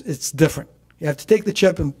worse. It's different. You have to take the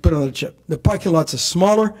chip and put it on the chip. The parking lots are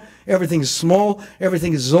smaller. Everything is small.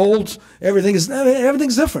 Everything is old. Everything's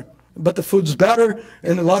different. But the food's better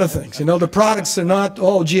and a lot of things. You know, the products are not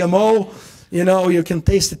all GMO. You know, you can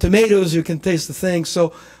taste the tomatoes, you can taste the things.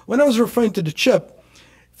 So when I was referring to the chip,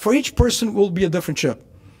 for each person will be a different chip.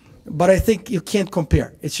 But I think you can't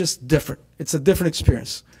compare. It's just different. It's a different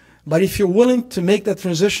experience. But if you're willing to make that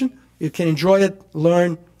transition, you can enjoy it,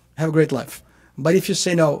 learn, have a great life. But if you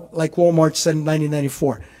say no, like Walmart said in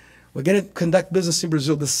 1994, we're going to conduct business in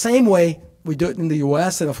Brazil the same way we do it in the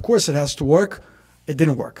US, and of course it has to work. It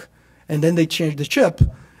didn't work. And then they changed the chip,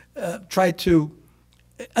 tried to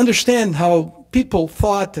understand how people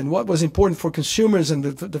thought and what was important for consumers, and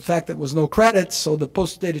the fact that there was no credit, so the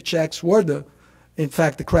post-dated checks were, in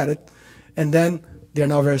fact, the credit, and then they're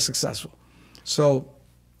now very successful. So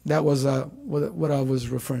that was what I was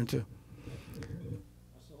referring to.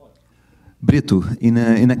 Brito, in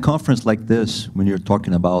a conference like this, when you're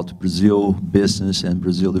talking about Brazil business and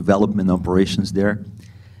Brazil development operations there,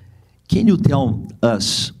 can you tell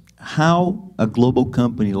us how a global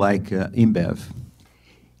company like InBev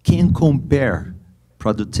can compare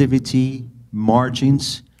productivity,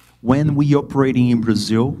 margins, when we operating in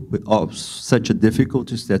Brazil with such a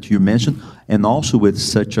difficulties that you mentioned, and also with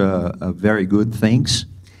such a very good things,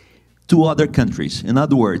 to other countries? In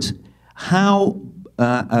other words, how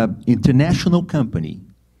an international company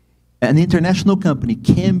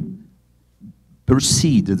can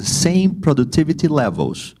proceed at the same productivity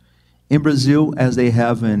levels in Brazil as they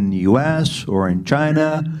have in the US or in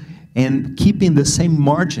China, and keeping the same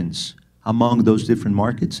margins among those different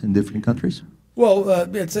markets in different countries? Well,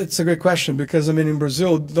 it's a great question, because, I mean, in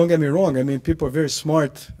Brazil, don't get me wrong, I mean, people are very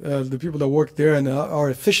smart. The people that work there, and our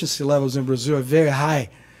efficiency levels in Brazil are very high.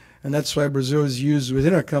 And that's why Brazil is used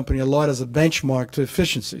within our company a lot as a benchmark to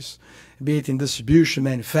efficiencies, be it in distribution,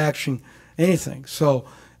 manufacturing, anything. So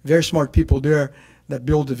very smart people there that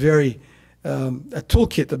build a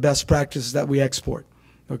toolkit of best practices that we export,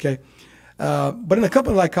 okay? But in a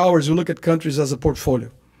company like ours, we look at countries as a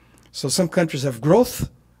portfolio. So some countries have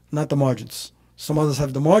growth, not the margins. Some others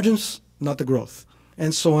have the margins, not the growth,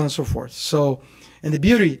 and so on and so forth. So, and the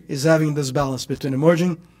beauty is having this balance between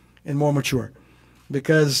emerging and more mature.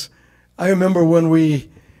 Because I remember when we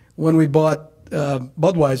bought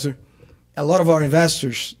Budweiser, a lot of our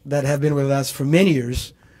investors that have been with us for many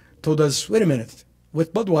years told us, wait a minute,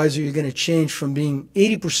 with Budweiser, you're going to change from being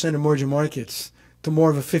 80% emerging markets to more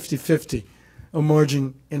of a 50-50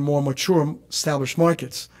 emerging and more mature established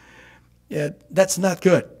markets. That's not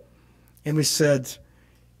good. And we said,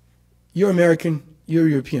 you're American, you're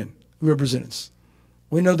European, we're Brazilians.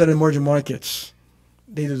 We know that emerging markets,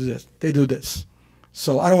 they do this.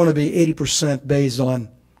 So I don't want to be 80% based on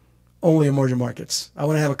only emerging markets. I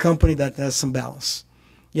want to have a company that has some balance.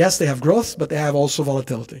 Yes, they have growth, but they have also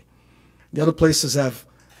volatility. The other places have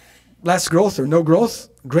less growth or no growth,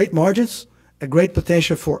 great margins, a great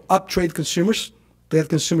potential for up-trade consumers, to get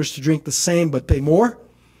consumers to drink the same but pay more,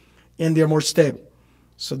 and they're more stable.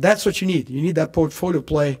 So that's what you need. You need that portfolio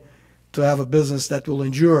play to have a business that will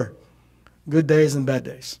endure good days and bad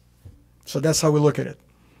days. So that's how we look at it.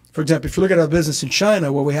 For example, if you look at our business in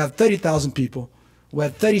China, where we have 30,000 people, we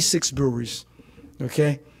have 36 breweries,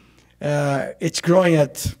 okay? It's growing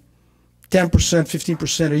at 10%,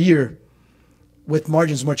 15% a year with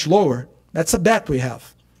margins much lower. That's a bet we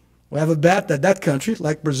have. We have a bet that that country,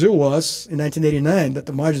 like Brazil was in 1989, that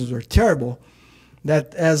the margins were terrible,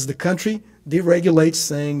 that as the country deregulates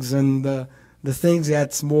things and the things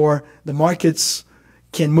that's more, the markets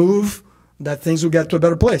can move, that things will get to a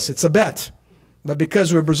better place. It's a bet. But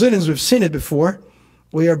because we're Brazilians, we've seen it before,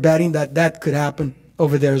 we are betting that that could happen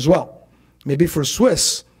over there as well. Maybe for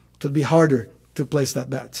Swiss, it would be harder to place that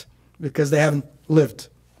bet because they haven't lived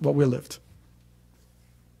what we lived.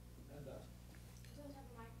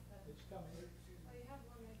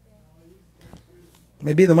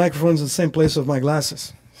 Maybe the microphone's in the same place of my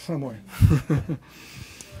glasses, somewhere.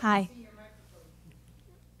 Hi.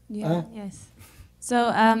 Yeah, yes.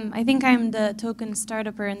 So I think I'm the token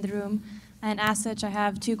startupper in the room. And as such, I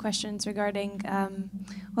have two questions regarding,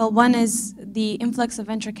 well, one is the influx of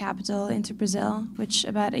venture capital into Brazil, which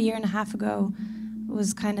about 1.5 years ago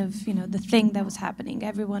was kind of, you know, the thing that was happening.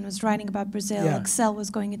 Everyone was writing about Brazil. Yeah. Excel was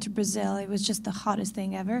going into Brazil. It was just the hottest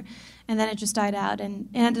thing ever. And then it just died out, and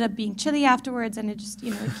it ended up being chilly afterwards, and it just,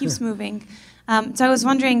 you know, it keeps moving. So I was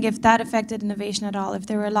wondering if that affected innovation at all, if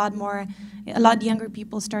there were a lot younger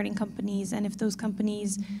people starting companies, and if those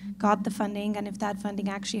companies got the funding, and if that funding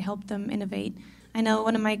actually helped them innovate. I know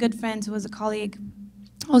one of my good friends who was a colleague,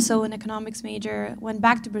 also an economics major, went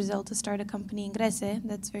back to Brazil to start a company in Grece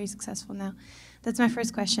that's very successful now. That's my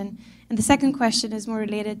first question. And the second question is more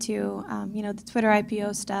related to you know, the Twitter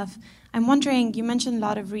IPO stuff. I'm wondering, you mentioned a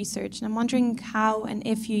lot of research, and I'm wondering how and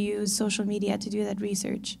if you use social media to do that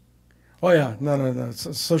research. Oh yeah, no.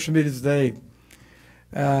 Social media today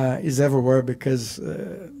is everywhere because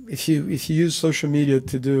if you use social media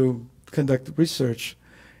to conduct research,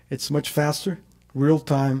 it's much faster, real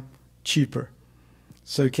time, cheaper.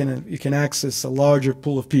 So you can access a larger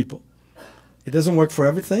pool of people. It doesn't work for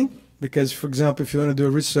everything because, for example, if you want to do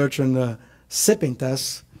a research on the sipping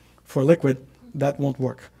tests for liquid, that won't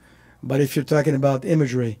work. But if you're talking about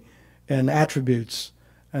imagery and attributes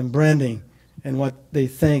and branding and what they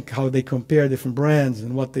think, how they compare different brands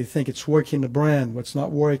and what they think it's working in the brand, what's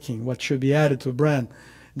not working, what should be added to a brand,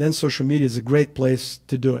 then social media is a great place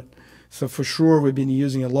to do it. So for sure, we've been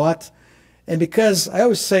using it a lot. And because I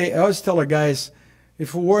always tell our guys,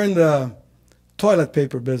 if we were in the toilet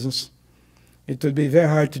paper business, it would be very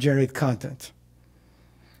hard to generate content.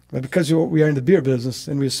 But because we are in the beer business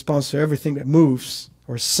and we sponsor everything that moves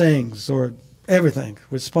or sings or everything,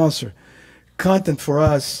 we sponsor content for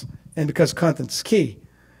us. And because content's key,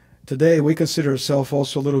 today we consider ourselves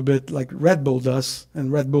also a little bit like Red Bull does,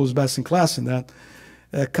 and Red Bull is best in class in that,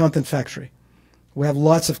 content factory. We have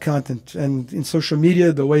lots of content, and in social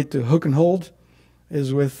media, the way to hook and hold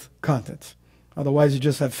is with content. Otherwise, you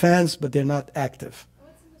just have fans, but they're not active.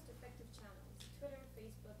 What's the most effective channels? Twitter,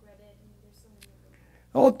 Facebook, Reddit, and there's so many of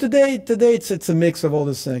them. Oh, today it's a mix of all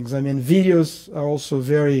these things. I mean, videos are also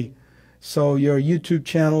so your YouTube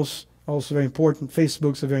channels are also very important.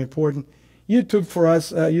 Facebooks are very important. Twitter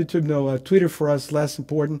for us, less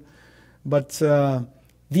important. But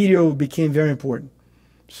video became very important.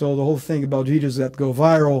 So the whole thing about videos that go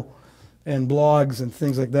viral and blogs and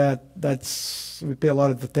things like that, we pay a lot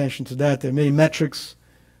of attention to that. There are many metrics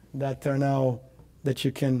that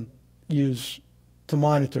you can use to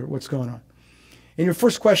monitor what's going on. In your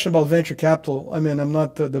first question about venture capital, I mean, I'm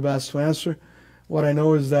not the best to answer. What I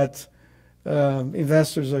know is that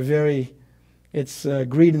investors are it's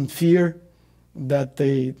greed and fear that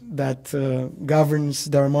governs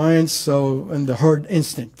their minds, and the herd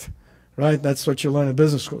instinct. Right? That's what you learn in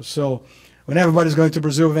business school. So when everybody's going to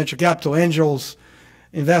Brazil, venture capital, angels,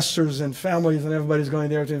 investors, and families, and everybody's going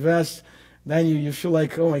there to invest, then you feel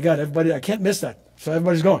like, oh my God, I can't miss that. So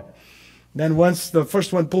everybody's going. Then once the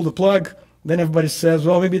first one pulled the plug, then everybody says,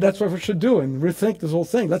 well, maybe that's what we should do and rethink this whole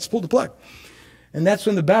thing. Let's pull the plug. And that's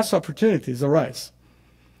when the best opportunities arise.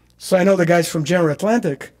 So I know the guys from General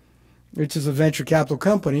Atlantic, which is a venture capital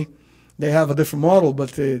company, they have a different model,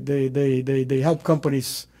 but they help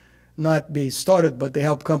companies not be started, but they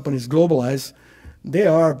help companies globalize. They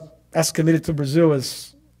are as committed to Brazil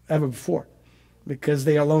as ever before because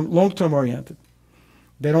they are long-term oriented.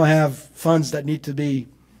 They don't have funds that need to be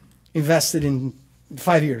invested in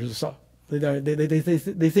 5 years or so.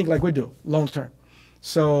 They think like we do, long-term.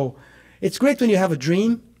 So it's great when you have a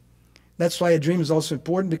dream. That's why a dream is also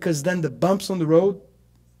important because then the bumps on the road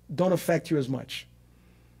don't affect you as much.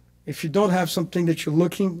 If you don't have something that you're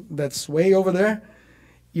looking that's way over there,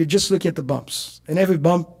 you're just looking at the bumps. And every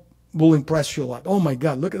bump will impress you a lot. Oh my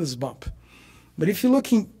God, look at this bump. But if you're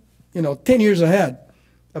looking, 10 years ahead,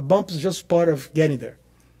 a bump is just part of getting there.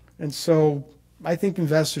 And so I think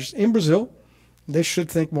investors in Brazil, they should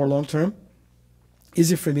think more long-term.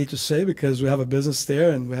 Easy for me to say because we have a business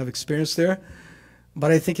there and we have experience there.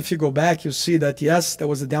 But I think if you go back, you'll see that, yes, there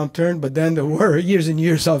was a downturn, but then there were years and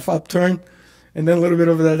years of upturn, and then a little bit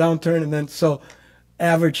of that downturn, and then so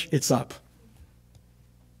average, it's up.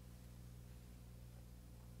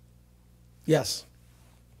 Yes.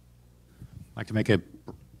 I'd like to make a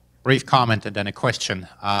brief comment and then a question.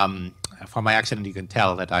 From my accent, you can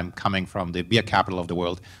tell that I'm coming from the beer capital of the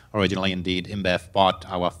world. Originally, indeed, InBev bought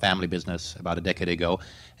our family business about a decade ago.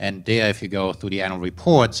 And there, if you go through the annual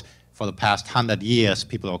reports, for the past 100 years,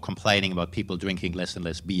 people are complaining about people drinking less and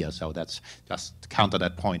less beer. So that's just to counter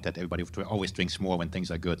that point that everybody always drinks more when things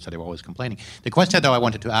are good, so they were always complaining. The question, though, I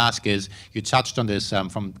wanted to ask is, you touched on this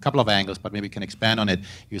from a couple of angles, but maybe you can expand on it.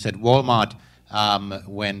 You said Walmart,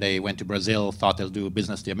 when they went to Brazil, thought they'll do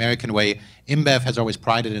business the American way. InBev has always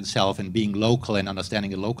prided itself in being local and understanding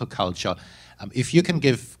the local culture. If you can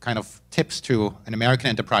give kind of tips to an American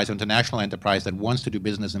enterprise or international enterprise that wants to do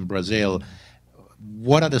business in Brazil,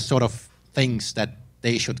 what are the sort of things that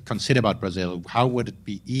they should consider about Brazil? How would it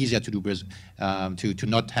be easier to do to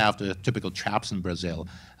not have the typical traps in Brazil?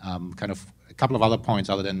 Kind of a couple of other points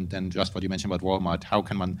other than just what you mentioned about Walmart. How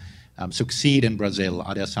can one succeed in Brazil?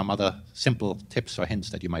 Are there some other simple tips or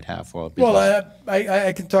hints that you might have for business? Well,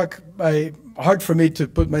 I can talk. Hard for me to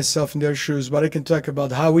put myself in their shoes, but I can talk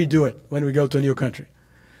about how we do it when we go to a new country.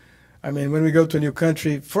 I mean, when we go to a new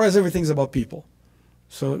country, for us, everything's about people.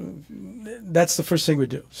 So that's the first thing we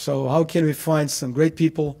do. So how can we find some great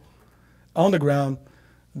people on the ground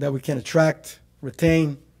that we can attract,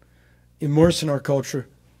 retain, immerse in our culture,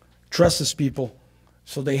 trusted people,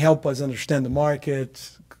 so they help us understand the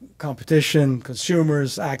market, competition,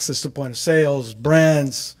 consumers, access to point of sales,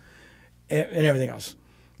 brands, and everything else.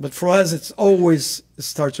 But for us, it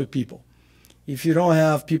starts with people. If you don't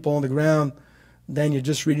have people on the ground, then you're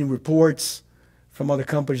just reading reports from other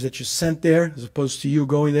companies that you sent there, as opposed to you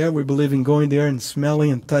going there. We believe in going there and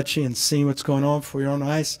smelling and touching and seeing what's going on for your own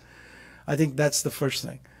eyes. I think that's the first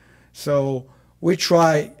thing. So we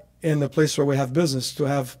try in the place where we have business to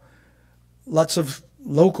have lots of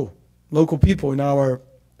local people in our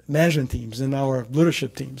management teams, in our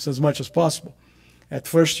leadership teams, as much as possible. At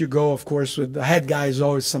first you go, of course, with the head guy is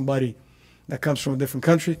always somebody that comes from a different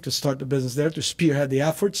country to start the business there, to spearhead the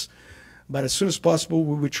efforts. But as soon as possible,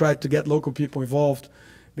 we try to get local people involved,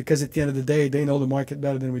 because at the end of the day, they know the market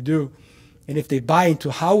better than we do. And if they buy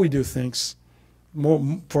into how we do things,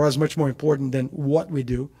 for us much more important than what we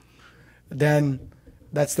do, then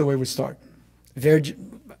that's the way we start.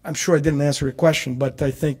 I'm sure I didn't answer your question, but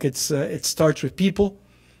I think it starts with people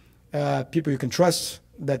you can trust,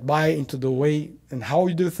 that buy into the way and how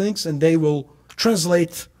you do things, and they will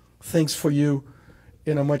translate things for you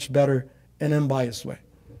in a much better and unbiased way.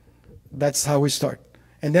 That's how we start.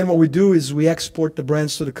 And then what we do is we export the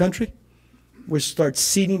brands to the country. We start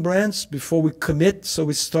seeding brands before we commit. So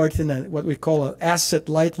we start in what we call an asset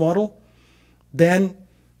light model. Then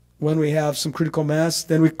when we have some critical mass,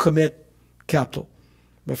 then we commit capital.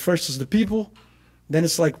 But first is the people. Then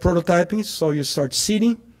it's like prototyping. So you start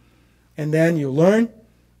seeding, and then you learn,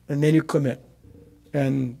 and then you commit.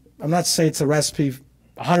 And I'm not saying it's a recipe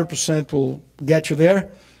 100% will get you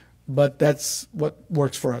there, but that's what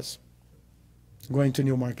works for us. Going to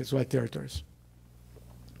new markets, white territories.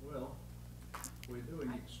 Well, we're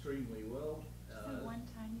doing extremely well. One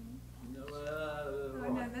tiny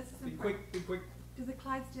one. No, no, this is be quick, be quick. Do the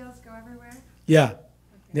Clydesdales go everywhere? Yeah, Okay.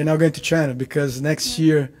 they're now going to China, because next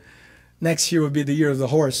year will be the year of the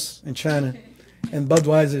horse in China, and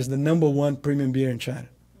Budweiser is the #1 premium beer in China.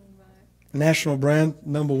 National brand,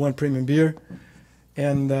 #1 premium beer,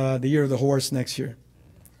 and the year of the horse next year.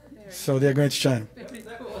 So they're going to China. That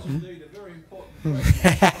was indeed a very important question.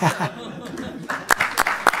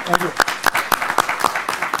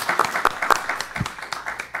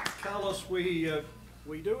 Carlos,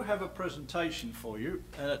 we do have a presentation for you,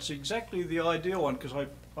 and it's exactly the ideal one, because I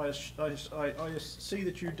see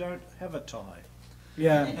that you don't have a tie.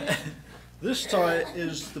 Yeah. This tie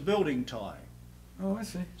is the building tie. Oh, I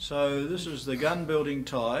see. So this is the gun building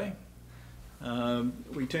tie.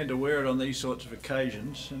 We tend to wear it on these sorts of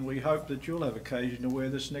occasions, and we hope that you'll have occasion to wear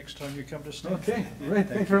this next time you come to Stanford. Okay, great.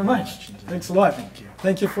 Thank you very much. Thanks a lot. Thank you.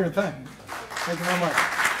 Thank you for your time. Thank you very much.